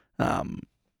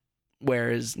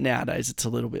 Whereas nowadays it's a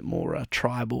little bit more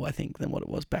tribal, I think, than what it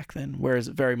was back then. Whereas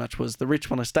it very much was the rich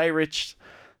want to stay rich,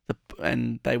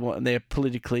 and they're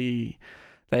politically.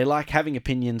 They like having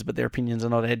opinions, but their opinions are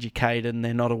not educated and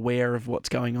they're not aware of what's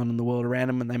going on in the world around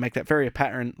them. And they make that very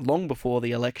apparent long before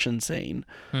the election scene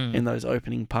in those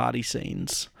opening party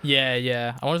scenes.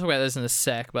 Yeah. I want to talk about this in a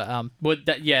sec, but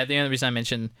the only reason I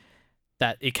mentioned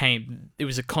that it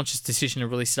was a conscious decision to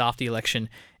release it after the election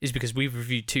is because we've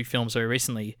reviewed two films very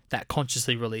recently that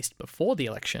consciously released before the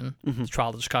election, The Trial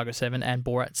of the Chicago 7 and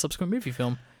Borat's subsequent movie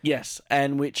film. Yes,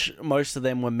 and which most of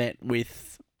them were met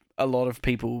with a lot of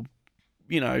people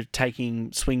taking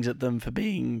swings at them for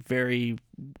being very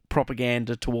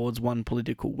propaganda towards one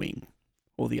political wing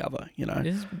or the other,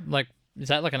 Is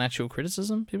that like an actual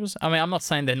criticism? I'm not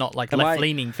saying they're not like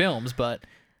left-leaning films, but...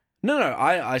 No,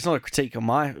 it's not a critique on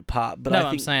my part, but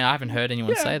I'm saying I haven't heard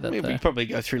anyone say that. We probably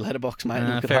go through Letterboxd, mate.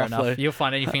 And look fair at enough. You'll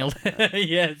find anything.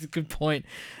 Yeah, it's a good point.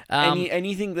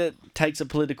 Anything that takes a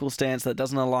political stance that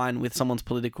doesn't align with someone's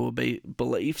political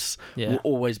beliefs will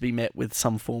always be met with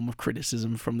some form of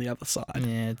criticism from the other side.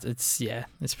 Yeah,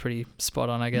 it's pretty spot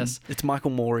on, I guess. It's Michael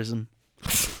Mooreism.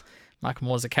 Michael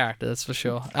Moore's a character, that's for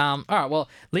sure. All right, well,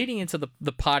 leading into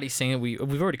the party scene, we've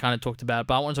already kind of talked about,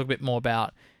 but I want to talk a bit more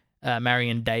about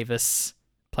Marion Davis,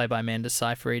 played by Amanda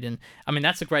Seyfried, and I mean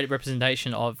that's a great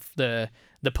representation of the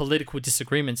political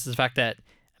disagreements. The fact that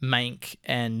Mank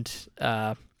and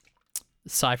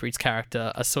Seyfried's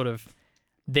character are sort of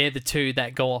they're the two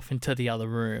that go off into the other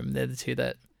room. They're the two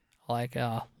that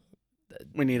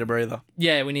we need a breather.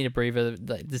 Yeah, we need a breather.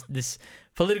 This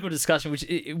political discussion, which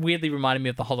it weirdly reminded me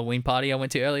of the Halloween party I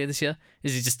went to earlier this year. It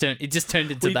just turned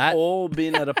into We've that. We've all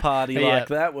been at a party like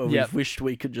that where we've wished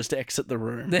we could just exit the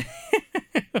room.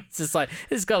 It's just like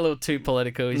it's got a little too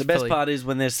political. The best part is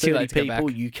when there's 30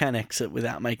 people, you can exit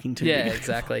without making too big. Yeah,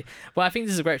 exactly. Well, I think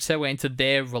this is a great segue into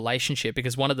their relationship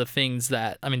because one of the things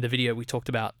that the video we talked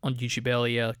about on YouTube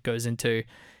earlier goes into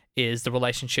is the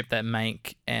relationship that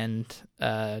Mank and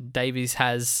Davies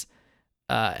has,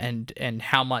 and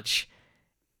how much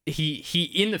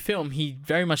he in the film he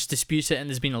very much disputes it, and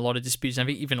there's been a lot of disputes. And I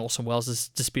think even Orson Welles has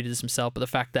disputed this himself. But the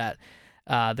fact that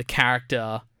the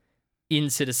character in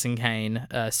Citizen Kane,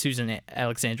 Susan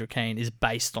Alexandra Kane, is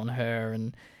based on her,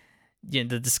 and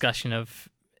the discussion of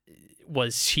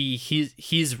was she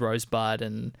his Rosebud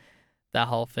and that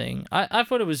whole thing. I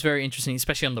thought it was very interesting,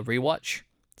 especially on the rewatch.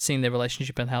 seeing their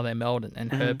relationship and how they meld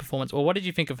and her performance. Well, what did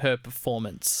you think of her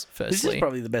performance, firstly? This is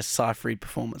probably the best Seyfried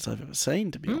performance I've ever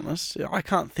seen, to be honest. I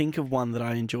can't think of one that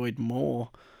I enjoyed more.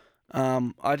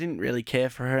 I didn't really care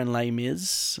for her in Les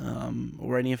Mis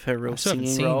or any of her real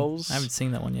singing roles. I haven't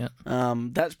seen that one yet.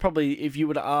 That's probably, if you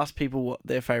were to ask people what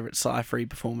their favourite Seyfried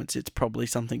performance, it's probably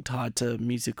something tied to the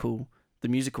musical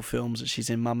films that she's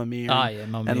in, Mamma Mia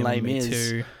and Les Mis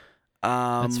too.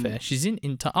 That's fair. She's in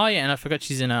oh yeah, and I forgot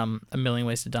she's in A Million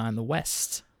Ways to Die in the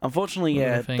West. Unfortunately,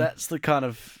 yeah, that's the kind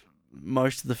of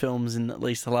most of the films in at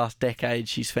least the last decade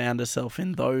she's found herself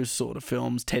in those sort of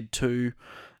films. Ted 2.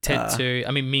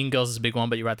 I mean, Mean Girls is a big one,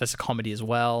 but you're right, that's a comedy as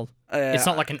well. It's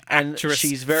not like an actress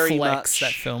she's very flex,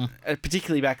 that film.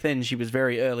 Particularly back then, she was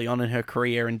very early on in her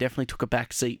career and definitely took a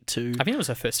back seat to... I think it was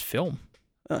her first film.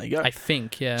 Oh, there you go. I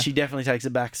think, yeah. She definitely takes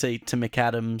a back seat to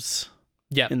McAdams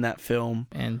in that film.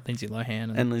 And Lindsay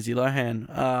Lohan. And Lindsay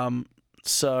Lohan.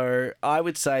 So I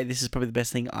would say this is probably the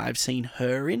best thing I've seen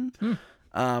her in.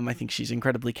 I think she's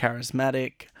incredibly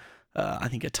charismatic. I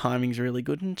think her timing's really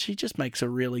good, and she just makes a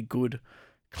really good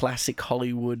classic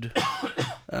Hollywood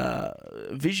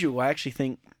visual. I actually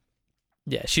think...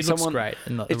 Yeah, she looks great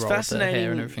in the role with the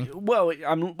hair and everything. Well,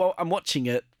 I'm watching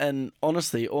it, and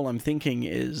honestly, all I'm thinking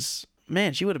is,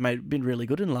 man, she would have been really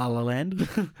good in La La Land.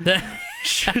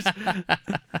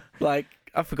 Like,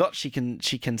 I forgot she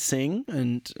can sing,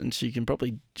 and she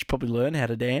probably learn how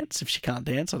to dance. If she can't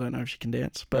dance, I don't know if she can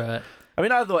dance. But right. I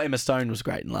mean, I thought Emma Stone was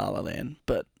great in La La Land,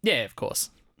 but yeah, of course.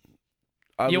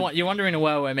 You're wondering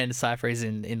why Amanda Seyfried is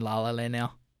in La La Land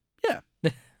now? Yeah.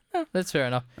 Oh, that's fair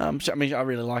enough. I mean, I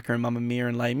really like her in Mamma Mia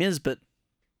and Les Mis, but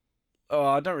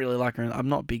I don't really like her. I'm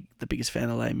not the biggest fan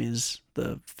of Les Mis,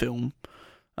 the film.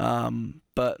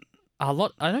 But I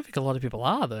don't think a lot of people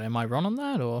are, though. Am I wrong on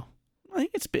that, or? I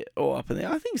think it's a bit all up in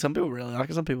there. I think some people really like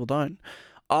it, some people don't.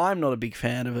 I'm not a big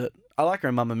fan of it. I like her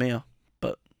in Mamma Mia,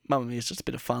 but Mamma Mia is just a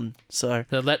bit of fun. So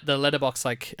the letterbox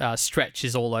stretch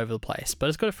is all over the place, but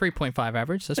it's got a 3.5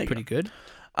 average. So that's pretty good.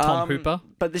 Tom Hooper,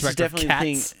 but this is definitely the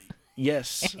thing.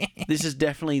 Yes, this is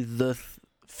definitely the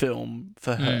film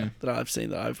for her that I've seen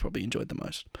that I've probably enjoyed the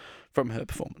most from her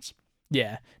performance.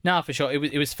 Yeah, no, for sure.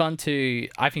 It was fun to.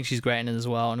 I think she's great in it as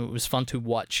well, and it was fun to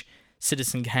watch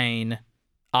Citizen Kane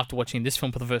after watching this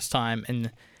film for the first time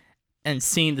and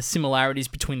seeing the similarities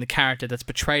between the character that's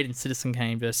portrayed in Citizen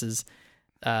Kane versus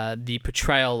the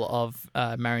portrayal of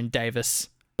Marion Davis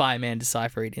by Amanda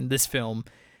Seyfried in this film,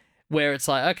 where it's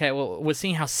like, okay, well, we're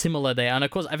seeing how similar they are. And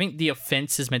of course, I think the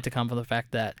offense is meant to come from the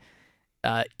fact that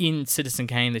in Citizen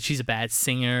Kane that she's a bad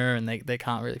singer and they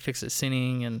can't really fix her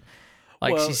singing, and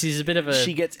she's a bit of a...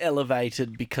 She gets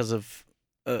elevated because of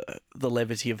the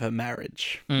levity of her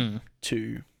marriage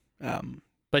to...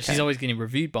 but she's always getting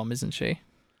reviewed bomb, isn't she?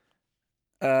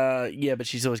 Yeah, but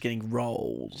she's always getting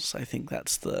roles. I think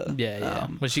that's the... Yeah.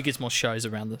 Well, she gets more shows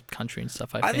around the country and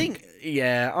stuff, I think.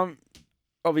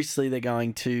 Obviously, they're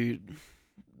going to,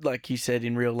 like you said,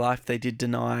 in real life, they did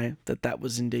deny that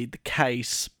was indeed the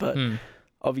case, but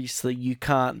obviously you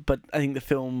can't. But I think the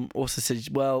film also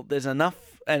says, well, there's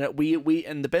enough, and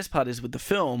and the best part is with the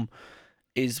film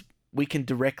is we can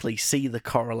directly see the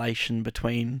correlation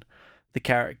between the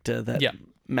character that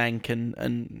Mank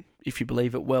and if you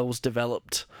believe it, Wells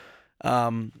developed,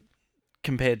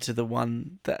 compared to the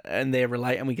one that and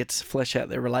we get to flesh out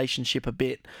their relationship a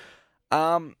bit.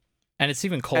 And it's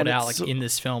even called out in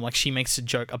this film, she makes a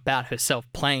joke about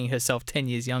herself playing herself 10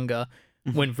 years younger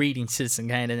when reading Citizen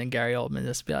Kane, and then Gary Oldman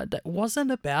just be like, that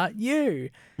wasn't about you.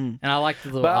 And I like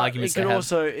the little arguments they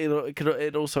have.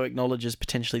 It also acknowledges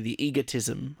potentially the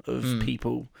egotism of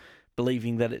people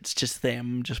believing that it's just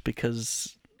them just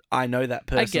because I know that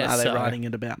person. Are they writing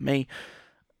it about me?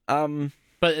 But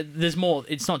there's more.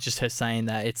 It's not just her saying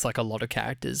that. It's like a lot of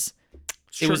characters.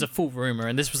 It was a full rumor,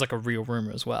 and this was like a real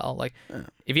rumor as well.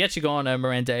 If you actually go on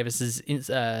Miranda Davis's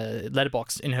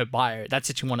letterbox in her bio, that's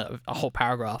actually a whole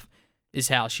paragraph is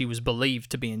how she was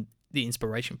believed to be the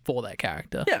inspiration for that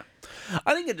character. Yeah,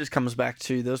 I think it just comes back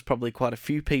to there was probably quite a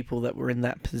few people that were in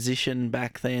that position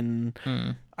back then.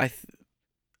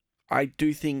 I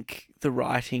do think the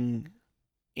writing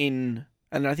and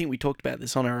I think we talked about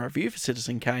this on our review for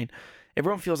Citizen Kane.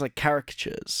 Everyone feels like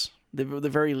caricatures. They're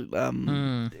very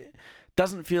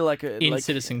doesn't feel like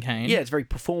Citizen Kane. Yeah, it's very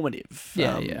performative.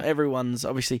 Yeah. Everyone's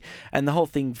obviously, and the whole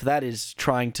thing for that is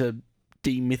trying to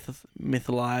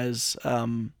demythalize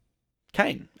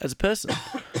Kane as a person.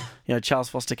 Charles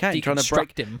Foster Kane, trying to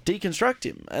deconstruct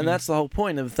him, and that's the whole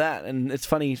point of that. And it's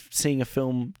funny seeing a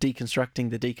film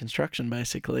deconstructing the deconstruction,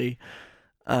 basically.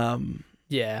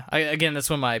 Yeah, again, that's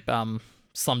where my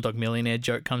Slumdog Millionaire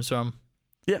joke comes from.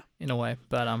 Yeah, in a way,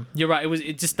 but you're right.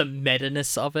 It's just the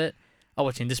meta-ness of it.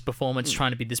 watching this performance,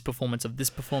 trying to be this performance of this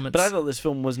performance. But I thought this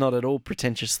film was not at all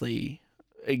pretentiously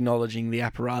acknowledging the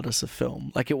apparatus of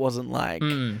film. Like, it wasn't like...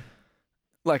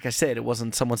 Like I said, it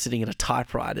wasn't someone sitting at a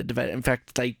typewriter. In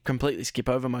fact, they completely skip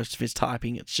over most of his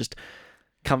typing. It's just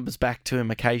comes back to him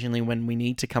occasionally when we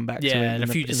need to come back to him. Yeah, and a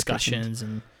few discussions.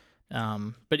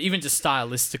 But even just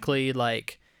stylistically,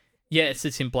 like... Yeah, it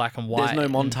sits in black and white. There's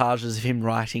no montages of him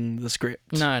writing the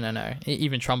script. No.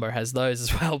 Even Trumbo has those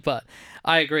as well. But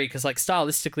I agree, because like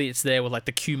stylistically, it's there with like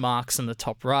the Q marks in the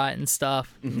top right and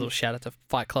stuff. A little shout out to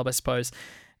Fight Club, I suppose.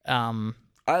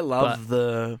 I love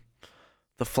the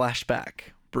flashback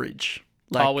bridge.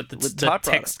 Like, with the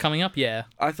text coming up, yeah.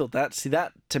 I thought that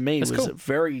to me was cool. a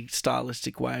very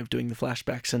stylistic way of doing the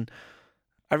flashbacks, and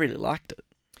I really liked it.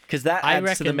 Because that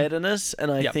adds to the meta-ness,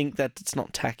 and I think that it's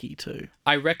not tacky too.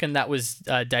 I reckon that was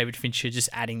David Fincher just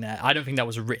adding that. I don't think that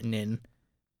was written in.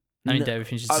 I mean, David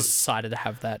Fincher decided to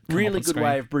have that come really up good on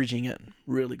way of bridging it.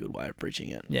 Really good way of bridging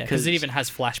it. Yeah, because it even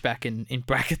has flashback in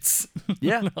brackets.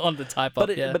 Yeah, on the type up.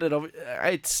 But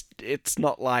it's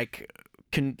not like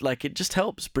it just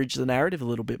helps bridge the narrative a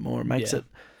little bit more. It makes it.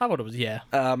 I thought it was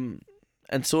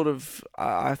and sort of,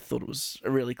 I thought it was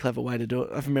a really clever way to do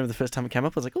it. I remember the first time it came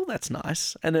up, I was like, oh, that's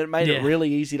nice. And it made it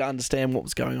really easy to understand what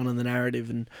was going on in the narrative.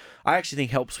 And I actually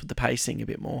think helps with the pacing a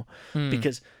bit more.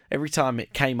 Because every time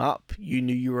it came up, you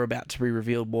knew you were about to be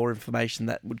revealed more information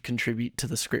that would contribute to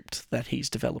the script that he's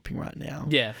developing right now.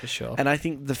 Yeah, for sure. And I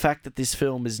think the fact that this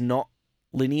film is not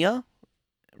linear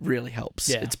really helps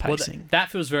its pacing. Well, that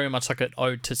feels very much like an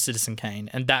ode to Citizen Kane,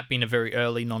 and that being a very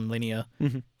early non-linear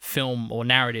film or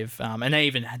narrative. And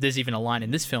there's even a line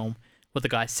in this film where the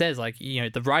guy says, like,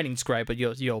 the writing's great, but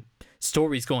your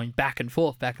story's going back and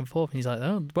forth. And he's like,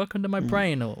 oh, welcome to my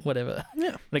brain, or whatever.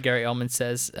 Yeah. Like Gary Oldman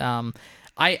says.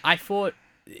 I thought,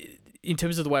 in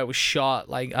terms of the way it was shot,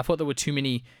 like, I thought there were too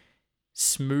many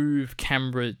smooth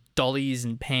camera dollies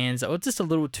and pans, or just a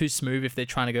little too smooth if they're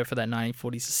trying to go for that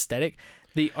 1940s aesthetic.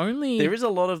 There is a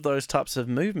lot of those types of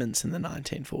movements in the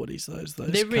 1940s. Those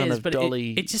there kind is, of but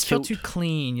dolly it just tilt. felt too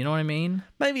clean. You know what I mean?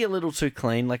 Maybe a little too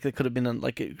clean. Like, there could have been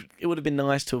it would have been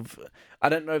nice to have. I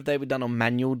don't know if they were done on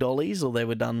manual dollies or they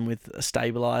were done with a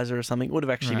stabilizer or something. It would have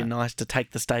actually been nice to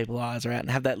take the stabilizer out and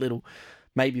have that little.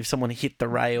 Maybe if someone hit the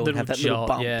rail and have that little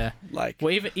bump. Yeah. Like,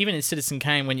 well, even in Citizen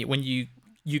Kane, when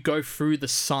you go through the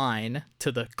sign to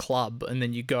the club and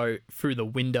then you go through the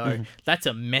window, that's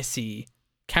a messy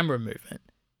camera movement.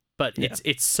 But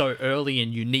it's so early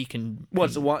and unique and... It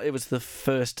was the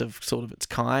first of sort of its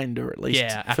kind, or at least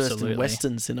first in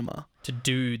Western cinema. To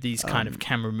do these kind of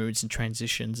camera moves and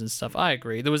transitions and stuff. I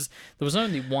agree. There was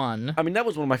only one... I mean, that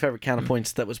was one of my favourite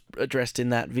counterpoints that was addressed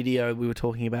in that video we were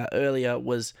talking about earlier,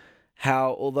 was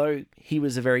how, although he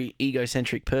was a very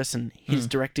egocentric person, his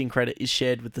directing credit is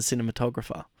shared with the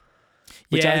cinematographer.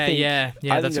 Which I think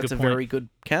that's a very good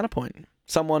counterpoint.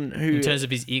 Someone who... In terms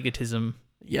of his egotism.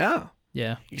 Yeah.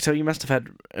 Yeah. So you must have had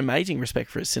amazing respect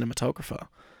for his cinematographer.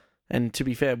 And to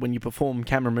be fair, when you perform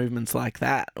camera movements like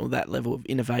that, or that level of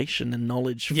innovation and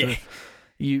knowledge for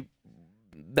you,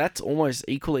 that's almost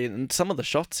equally... And some of the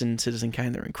shots in Citizen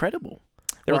Kane, they're incredible.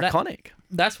 They're iconic.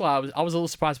 That's why I was a little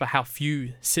surprised by how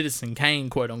few Citizen Kane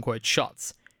quote-unquote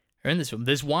shots are in this film.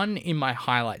 There's one in my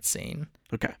highlight scene.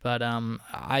 Okay. But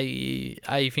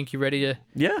I think you're ready to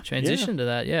transition to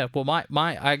that. Yeah. Well,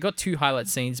 I got two highlight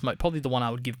scenes. Probably the one I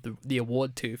would give the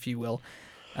award to, if you will,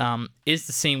 is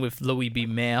the scene with Louis B.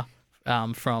 Mayer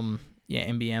from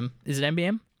MBM. Is it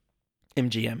MBM?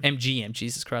 MGM. MGM.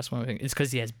 Jesus Christ. It's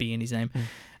because he has B in his name.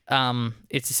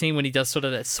 It's a scene when he does sort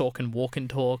of that Sorkin walk and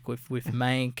talk with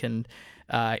Mank, and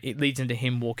it leads into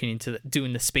him walking into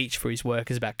doing the speech for his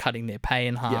workers about cutting their pay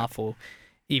in half or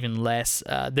even less.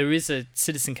 There is a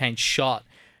Citizen Kane shot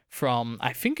from,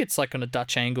 I think it's like on a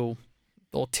Dutch angle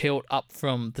or tilt up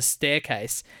from the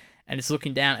staircase, and it's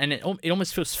looking down, and it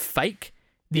almost feels fake,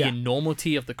 the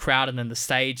enormity of the crowd and then the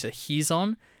stage that he's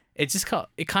on.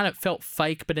 It kind of felt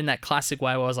fake, but in that classic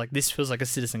way where I was like, this feels like a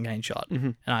Citizen Kane shot,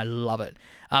 and I love it.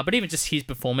 But even just his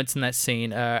performance in that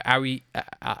scene,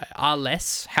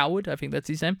 Arles Howard, I think that's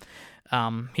his name.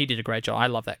 He did a great job. I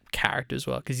love that character as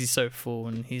well because he's so full,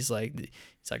 and he's like,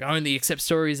 I only accept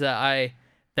stories that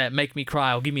make me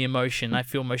cry or give me emotion. I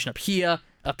feel emotion up here,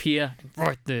 and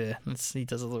right there. He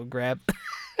does a little grab.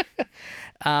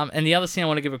 And the other scene I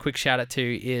want to give a quick shout out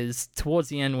to is towards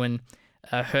the end when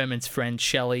Herman's friend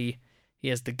Shelley, he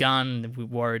has the gun, and we're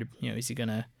worried, is he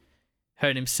gonna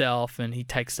hurt himself? And he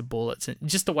takes the bullets, and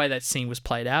just the way that scene was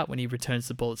played out when he returns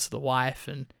the bullets to the wife,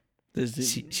 and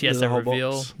she has that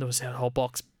reveal. Box. There was that whole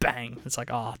box, bang. It's like,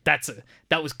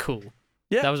 that was cool.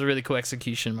 Yeah, that was a really cool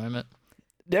execution moment.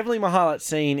 Definitely my highlight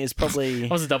scene is probably...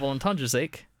 That was a double entendre,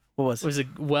 Zeke. What was It was a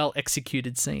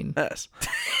well-executed scene. Yes.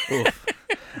 Oof.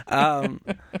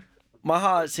 My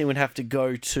highlight scene would have to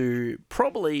go to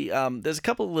probably. There's a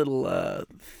couple of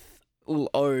little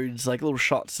odes, like little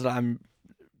shots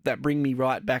that bring me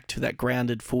right back to that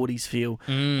grounded 40s feel.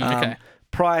 Okay.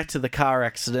 Prior to the car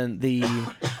accident, the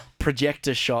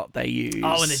projector shot they use.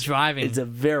 Oh, when they're driving. It's a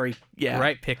very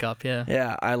great pickup. Yeah.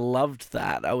 Yeah, I loved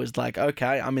that. I was like,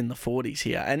 okay, I'm in the 40s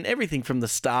here, and everything from the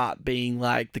start being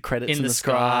like the credits in the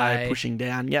sky, pushing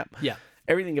down. Yep. Yeah.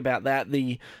 Everything about that.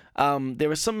 There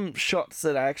were some shots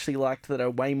that I actually liked that are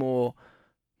way more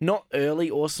not early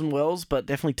Orson Welles, but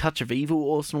definitely touch of evil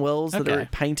Orson Welles that are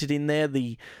painted in there.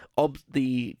 The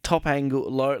top angle,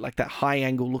 low, like that high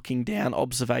angle looking down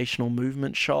observational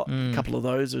movement shot. A couple of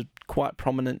those are quite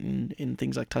prominent in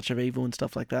things like Touch of Evil and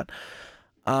stuff like that.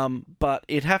 But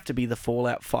it'd have to be the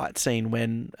Fallout fight scene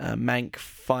when Mank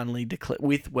finally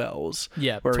with Welles,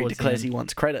 where he declares he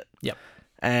wants credit. Yep.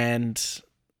 And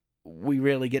we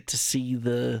really get to see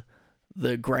the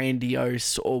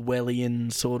grandiose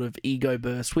Orwellian sort of ego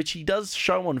burst, which he does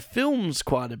show on films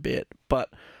quite a bit, but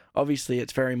obviously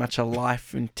it's very much a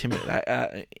life well,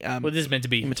 this is meant to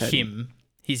be him.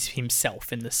 He's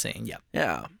himself in the scene,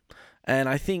 Yeah. And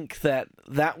I think that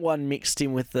one mixed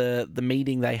in with the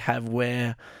meeting they have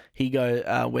where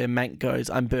where Mank goes,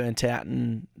 I'm burnt out,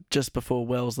 and just before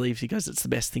Wells leaves, he goes, it's the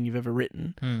best thing you've ever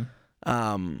written.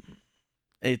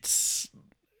 It's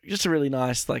just a really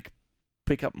nice, like,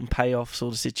 pick up and pay off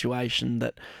sort of situation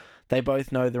that they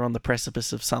both know they're on the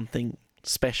precipice of something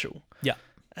special. Yeah.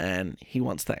 And he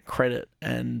wants that credit,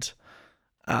 and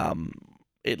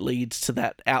it leads to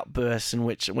that outburst in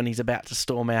which when he's about to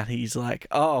storm out, he's like,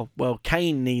 oh, well,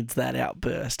 Kane needs that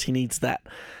outburst. He needs that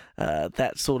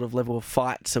sort of level of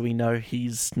fight, so we know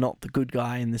he's not the good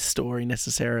guy in this story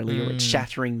necessarily, or it's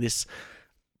shattering this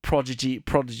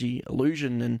prodigy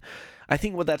illusion. And I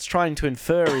think what that's trying to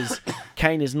infer is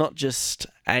Kane is not just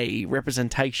a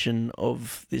representation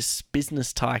of this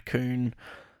business tycoon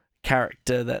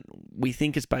character that we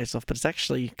think is based off, but it's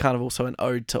actually kind of also an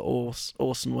ode to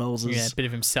Orson Welles'... Yeah, a bit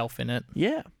of himself in it.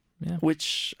 Yeah.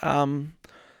 Which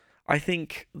I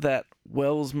think that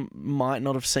Welles might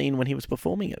not have seen when he was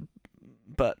performing it,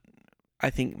 but I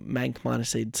think Mank might have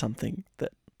seen something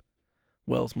that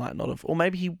Welles might not have. Or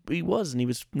maybe he was, and he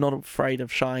was not afraid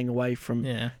of shying away from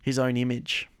his own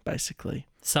image, basically.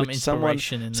 Some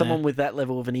inspiration in there. Someone with that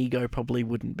level of an ego probably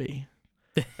wouldn't be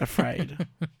afraid.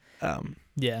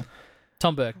 Yeah.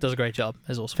 Tom Burke does a great job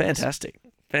as also. Fantastic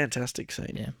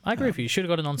scene. Yeah. I agree with you. Should have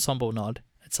got an ensemble nod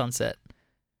at Sunset.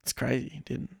 It's crazy he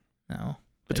didn't. No.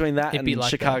 Between that and like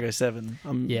Chicago 7,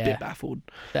 I'm a bit baffled.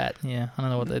 I don't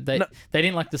know what they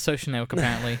didn't like the social network,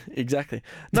 apparently. Exactly.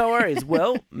 No worries.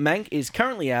 Well, Mank is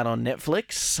currently out on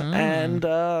Netflix, and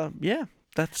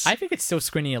that's... I think it's still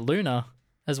screening at Luna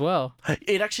as well.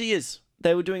 It actually is.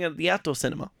 They were doing it at the outdoor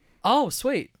cinema. Oh,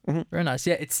 sweet. Mm-hmm. Very nice.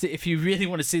 Yeah, it's if you really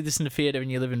want to see this in the theatre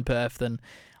and you live in Perth, then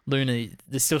Luna,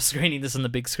 they're still screening this on the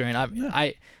big screen. I'm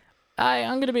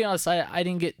going to be honest, I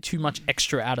didn't get too much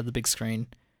extra out of the big screen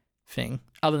thing,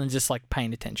 other than just like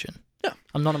paying attention. Yeah.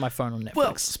 I'm not on my phone on Netflix.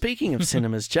 Well, speaking of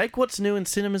cinemas, Jake, what's new in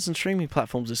cinemas and streaming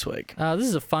platforms this week? This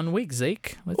is a fun week,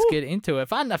 Zeke. Let's get into it.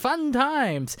 Fun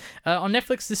times. On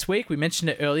Netflix this week, we mentioned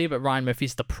it earlier, but Ryan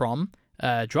Murphy's The Prom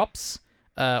drops.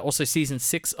 Also, season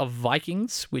 6 of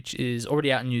Vikings, which is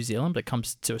already out in New Zealand, but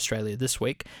comes to Australia this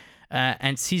week.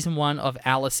 And season 1 of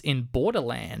Alice in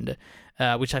Borderland,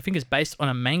 which I think is based on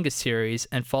a manga series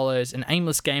and follows an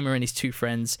aimless gamer and his 2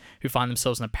 friends who find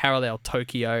themselves in a parallel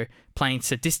Tokyo playing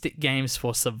sadistic games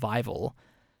for survival.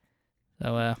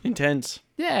 So, intense.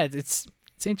 Yeah, it's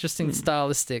interesting,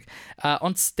 stylistic.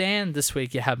 On Stan this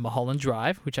week, you have Mulholland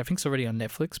Drive, which I think is already on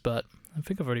Netflix, but I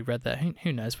think I've already read that.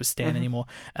 Who knows with Stan anymore?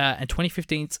 And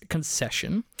 2015's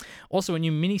Concession. Also, a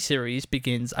new miniseries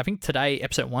begins, I think today,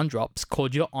 episode 1 drops,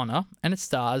 called Your Honor, and it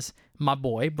stars my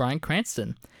boy, Bryan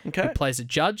Cranston, who plays a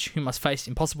judge who must face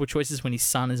impossible choices when his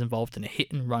son is involved in a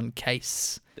hit-and-run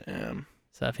case. Damn.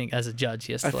 So I think as a judge,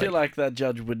 yes. I feel like that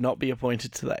judge would not be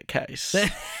appointed to that case.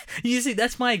 You see,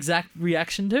 that's my exact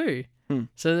reaction too.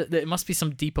 So there must be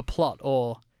some deeper plot,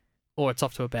 or it's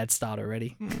off to a bad start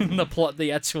already. The plot,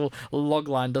 the actual log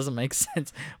line doesn't make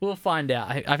sense. We'll find out.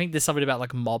 I think there's something about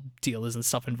like mob dealers and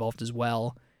stuff involved as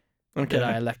well that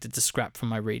I elected to scrap from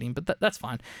my reading, but that's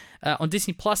fine. On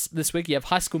Disney Plus this week, you have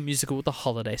High School Musical, the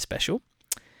holiday special.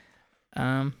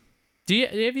 Have you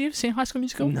ever seen High School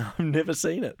Musical? No, I've never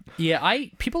seen it. Yeah,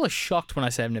 people are shocked when I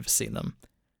say I've never seen them.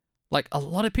 Like, a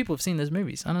lot of people have seen those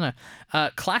movies. I don't know.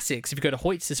 Classics, if you go to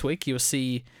Hoyts this week, you'll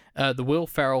see the Will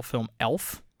Ferrell film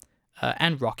Elf.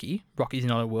 and Rocky. Rocky's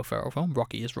not a Will Ferrell film.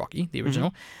 Rocky is Rocky, the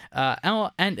original.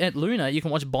 And at Luna, you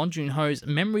can watch Bong Joon-ho's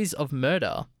Memories of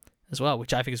Murder as well,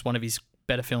 which I think is one of his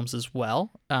better films as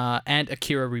well. And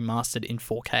Akira Remastered in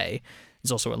 4K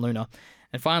is also at Luna.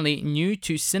 And finally, new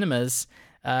to cinemas,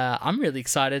 I'm really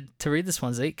excited to read this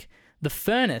one, Zeke. The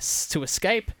Furnace. To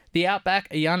escape the outback,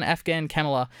 a young Afghan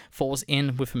cameler falls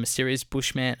in with a mysterious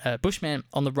bushman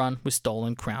on the run with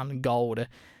stolen crown and gold.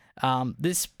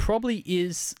 This probably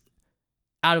is,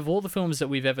 out of all the films that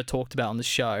we've ever talked about on the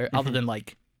show, other than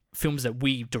like films that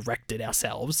we directed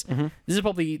ourselves, this is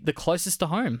probably the closest to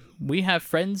home. We have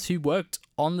friends who worked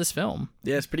on this film.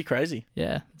 Yeah, it's pretty crazy.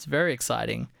 Yeah, it's very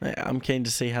exciting. Yeah, I'm keen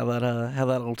to see how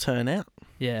that'll turn out.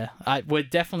 Yeah, we're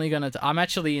definitely going to... I'm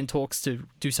actually in talks to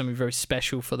do something very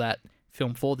special for that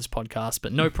film for this podcast,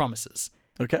 but no promises.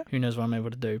 Okay. Who knows what I'm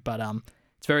able to do, but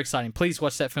it's very exciting. Please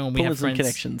watch that film. We have friends...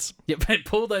 connections. Yeah,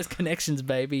 pull those connections,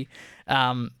 baby.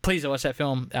 Please watch that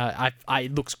film.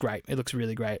 It looks great. It looks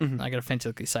really great. I got to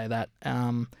authentically say that.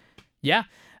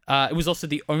 It was also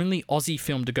the only Aussie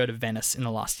film to go to Venice in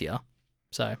the last year,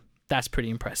 so that's pretty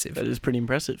impressive. That is pretty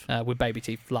impressive. With Baby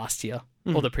Teeth last year.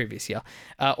 Or the previous year.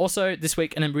 Also, this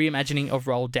week, an reimagining of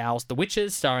Roald Dahl's The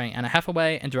Witches, starring Anna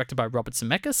Hathaway and directed by Robert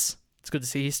Zemeckis. It's good to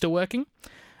see he's still working.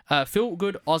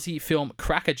 Feel-good Aussie film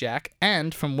Crackerjack,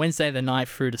 and from Wednesday the 9th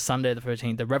through to Sunday the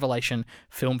 13th, the Revelation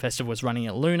Film Festival is running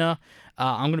at Luna.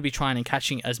 I'm going to be trying and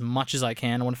catching as much as I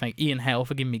can. I want to thank Ian Hale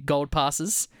for giving me gold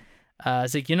passes.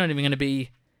 Zeke, you're not even going to be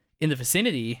in the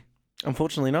vicinity.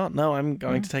 Unfortunately not. No, I'm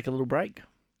going to take a little break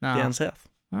down south.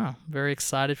 Oh, very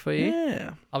excited for you.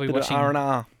 Yeah. I'll be bit watching of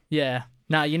R&R. Yeah.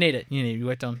 No, you need it. You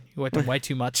worked on way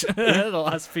too much the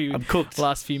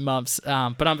last few months.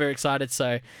 But I'm very excited.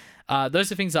 So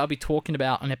those are things that I'll be talking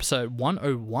about on episode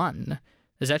 101.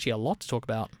 There's actually a lot to talk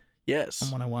about. Yes.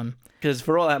 On 101. Because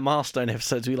for all our milestone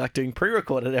episodes, we like doing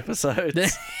pre-recorded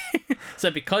episodes.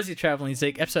 So because you're traveling,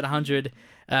 Zeke, episode 100,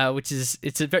 which is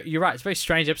you're right, it's a very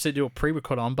strange episode to do a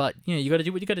pre-record on, but you got to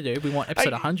do what you got to do. We want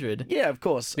episode 100. Yeah, of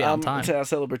course. Be on time. It's our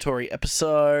celebratory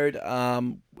episode.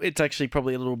 It's actually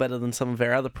probably a little better than some of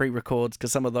our other pre-records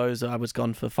because some of those I was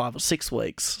gone for 5 or 6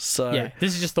 weeks. So yeah,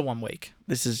 this is just the 1 week.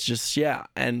 This is just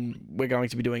and we're going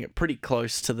to be doing it pretty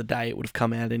close to the day it would have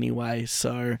come out anyway.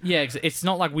 So yeah, it's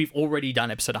not like we've already done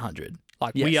episode 100.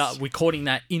 Like we are recording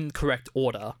that in correct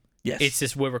order. Yes. It's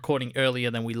just we're recording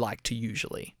earlier than we like to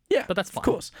usually. Yeah. But that's fine. Of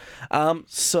course.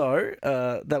 So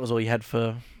that was all you had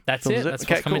for... That's it. That's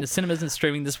what's coming to cinemas and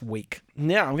streaming this week.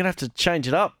 Now, I'm going to have to change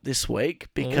it up this week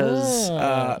because,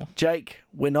 Jake,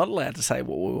 we're not allowed to say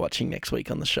what we're watching next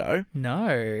week on the show.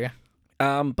 No.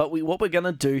 But what we're going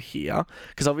to do here,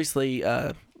 because obviously...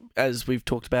 as we've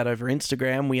talked about over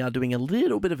Instagram, we are doing a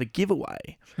little bit of a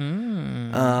giveaway.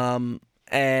 And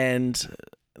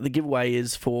the giveaway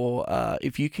is for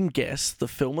if you can guess the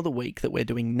film of the week that we're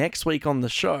doing next week on the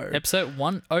show. Episode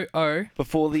 100.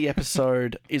 Before the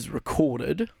episode is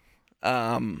recorded. You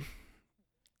want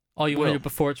to do it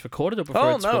before it's recorded or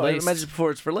before it's released? I imagine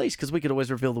before it's released because we could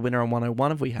always reveal the winner on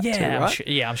 101 if we have to,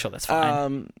 right? I'm sure that's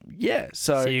fine.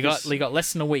 So you got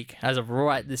less than a week as of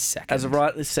right this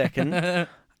second.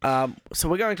 So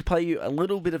we're going to play you a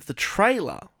little bit of the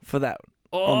trailer for that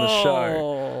on the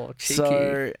show. Cheeky.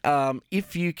 So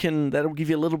if you can, that'll give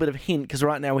you a little bit of a hint because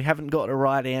right now we haven't got a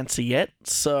right answer yet.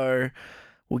 So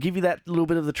we'll give you that little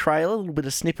bit of the trailer, a little bit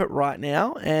of snippet right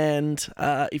now. And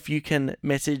if you can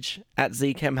message at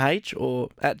ZekeMH or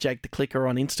at Jake the Clicker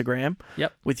on Instagram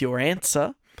with your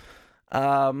answer,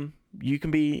 you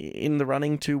can be in the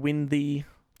running to win the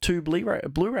 2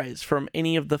 Blu-rays from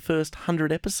any of the first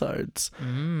 100 episodes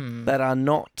that are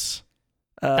not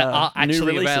that are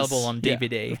actually available on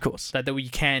DVD. Yeah, of course. That we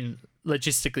can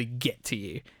logistically get to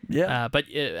you. Yeah.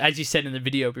 But as you said in the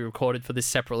video we recorded for this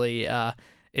separately,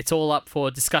 it's all up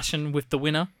for discussion with the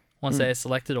winner once they're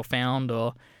selected or found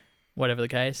or whatever the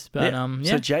case. But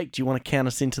So Jake, do you want to count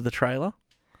us into the trailer?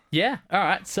 Yeah. All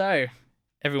right. So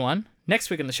everyone,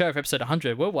 next week on the show for episode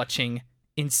 100, we're watching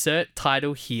Insert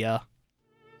Title Here.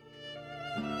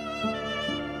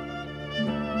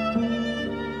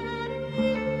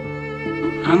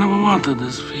 I never wanted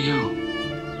this for you.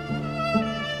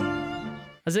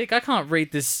 Zeke, I can't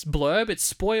read this blurb. It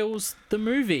spoils the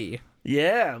movie.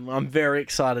 Yeah, I'm very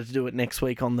excited to do it next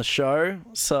week on the show.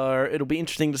 So it'll be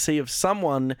interesting to see if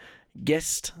someone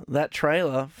guessed that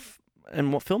trailer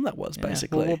and what film that was,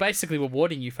 basically. Well, we're basically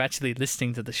rewarding you for actually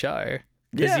listening to the show.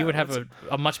 Because you would have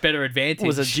a much better advantage. It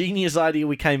was a genius idea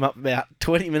we came up about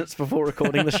 20 minutes before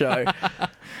recording the show.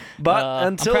 But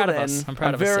until then,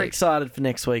 I'm very excited for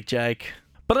next week, Jake.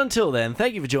 But until then,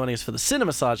 thank you for joining us for the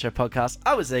Cinema Sideshow podcast.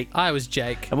 I was Zeke. I was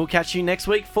Jake. And we'll catch you next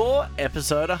week for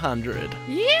episode 100.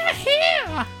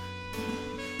 Yeah!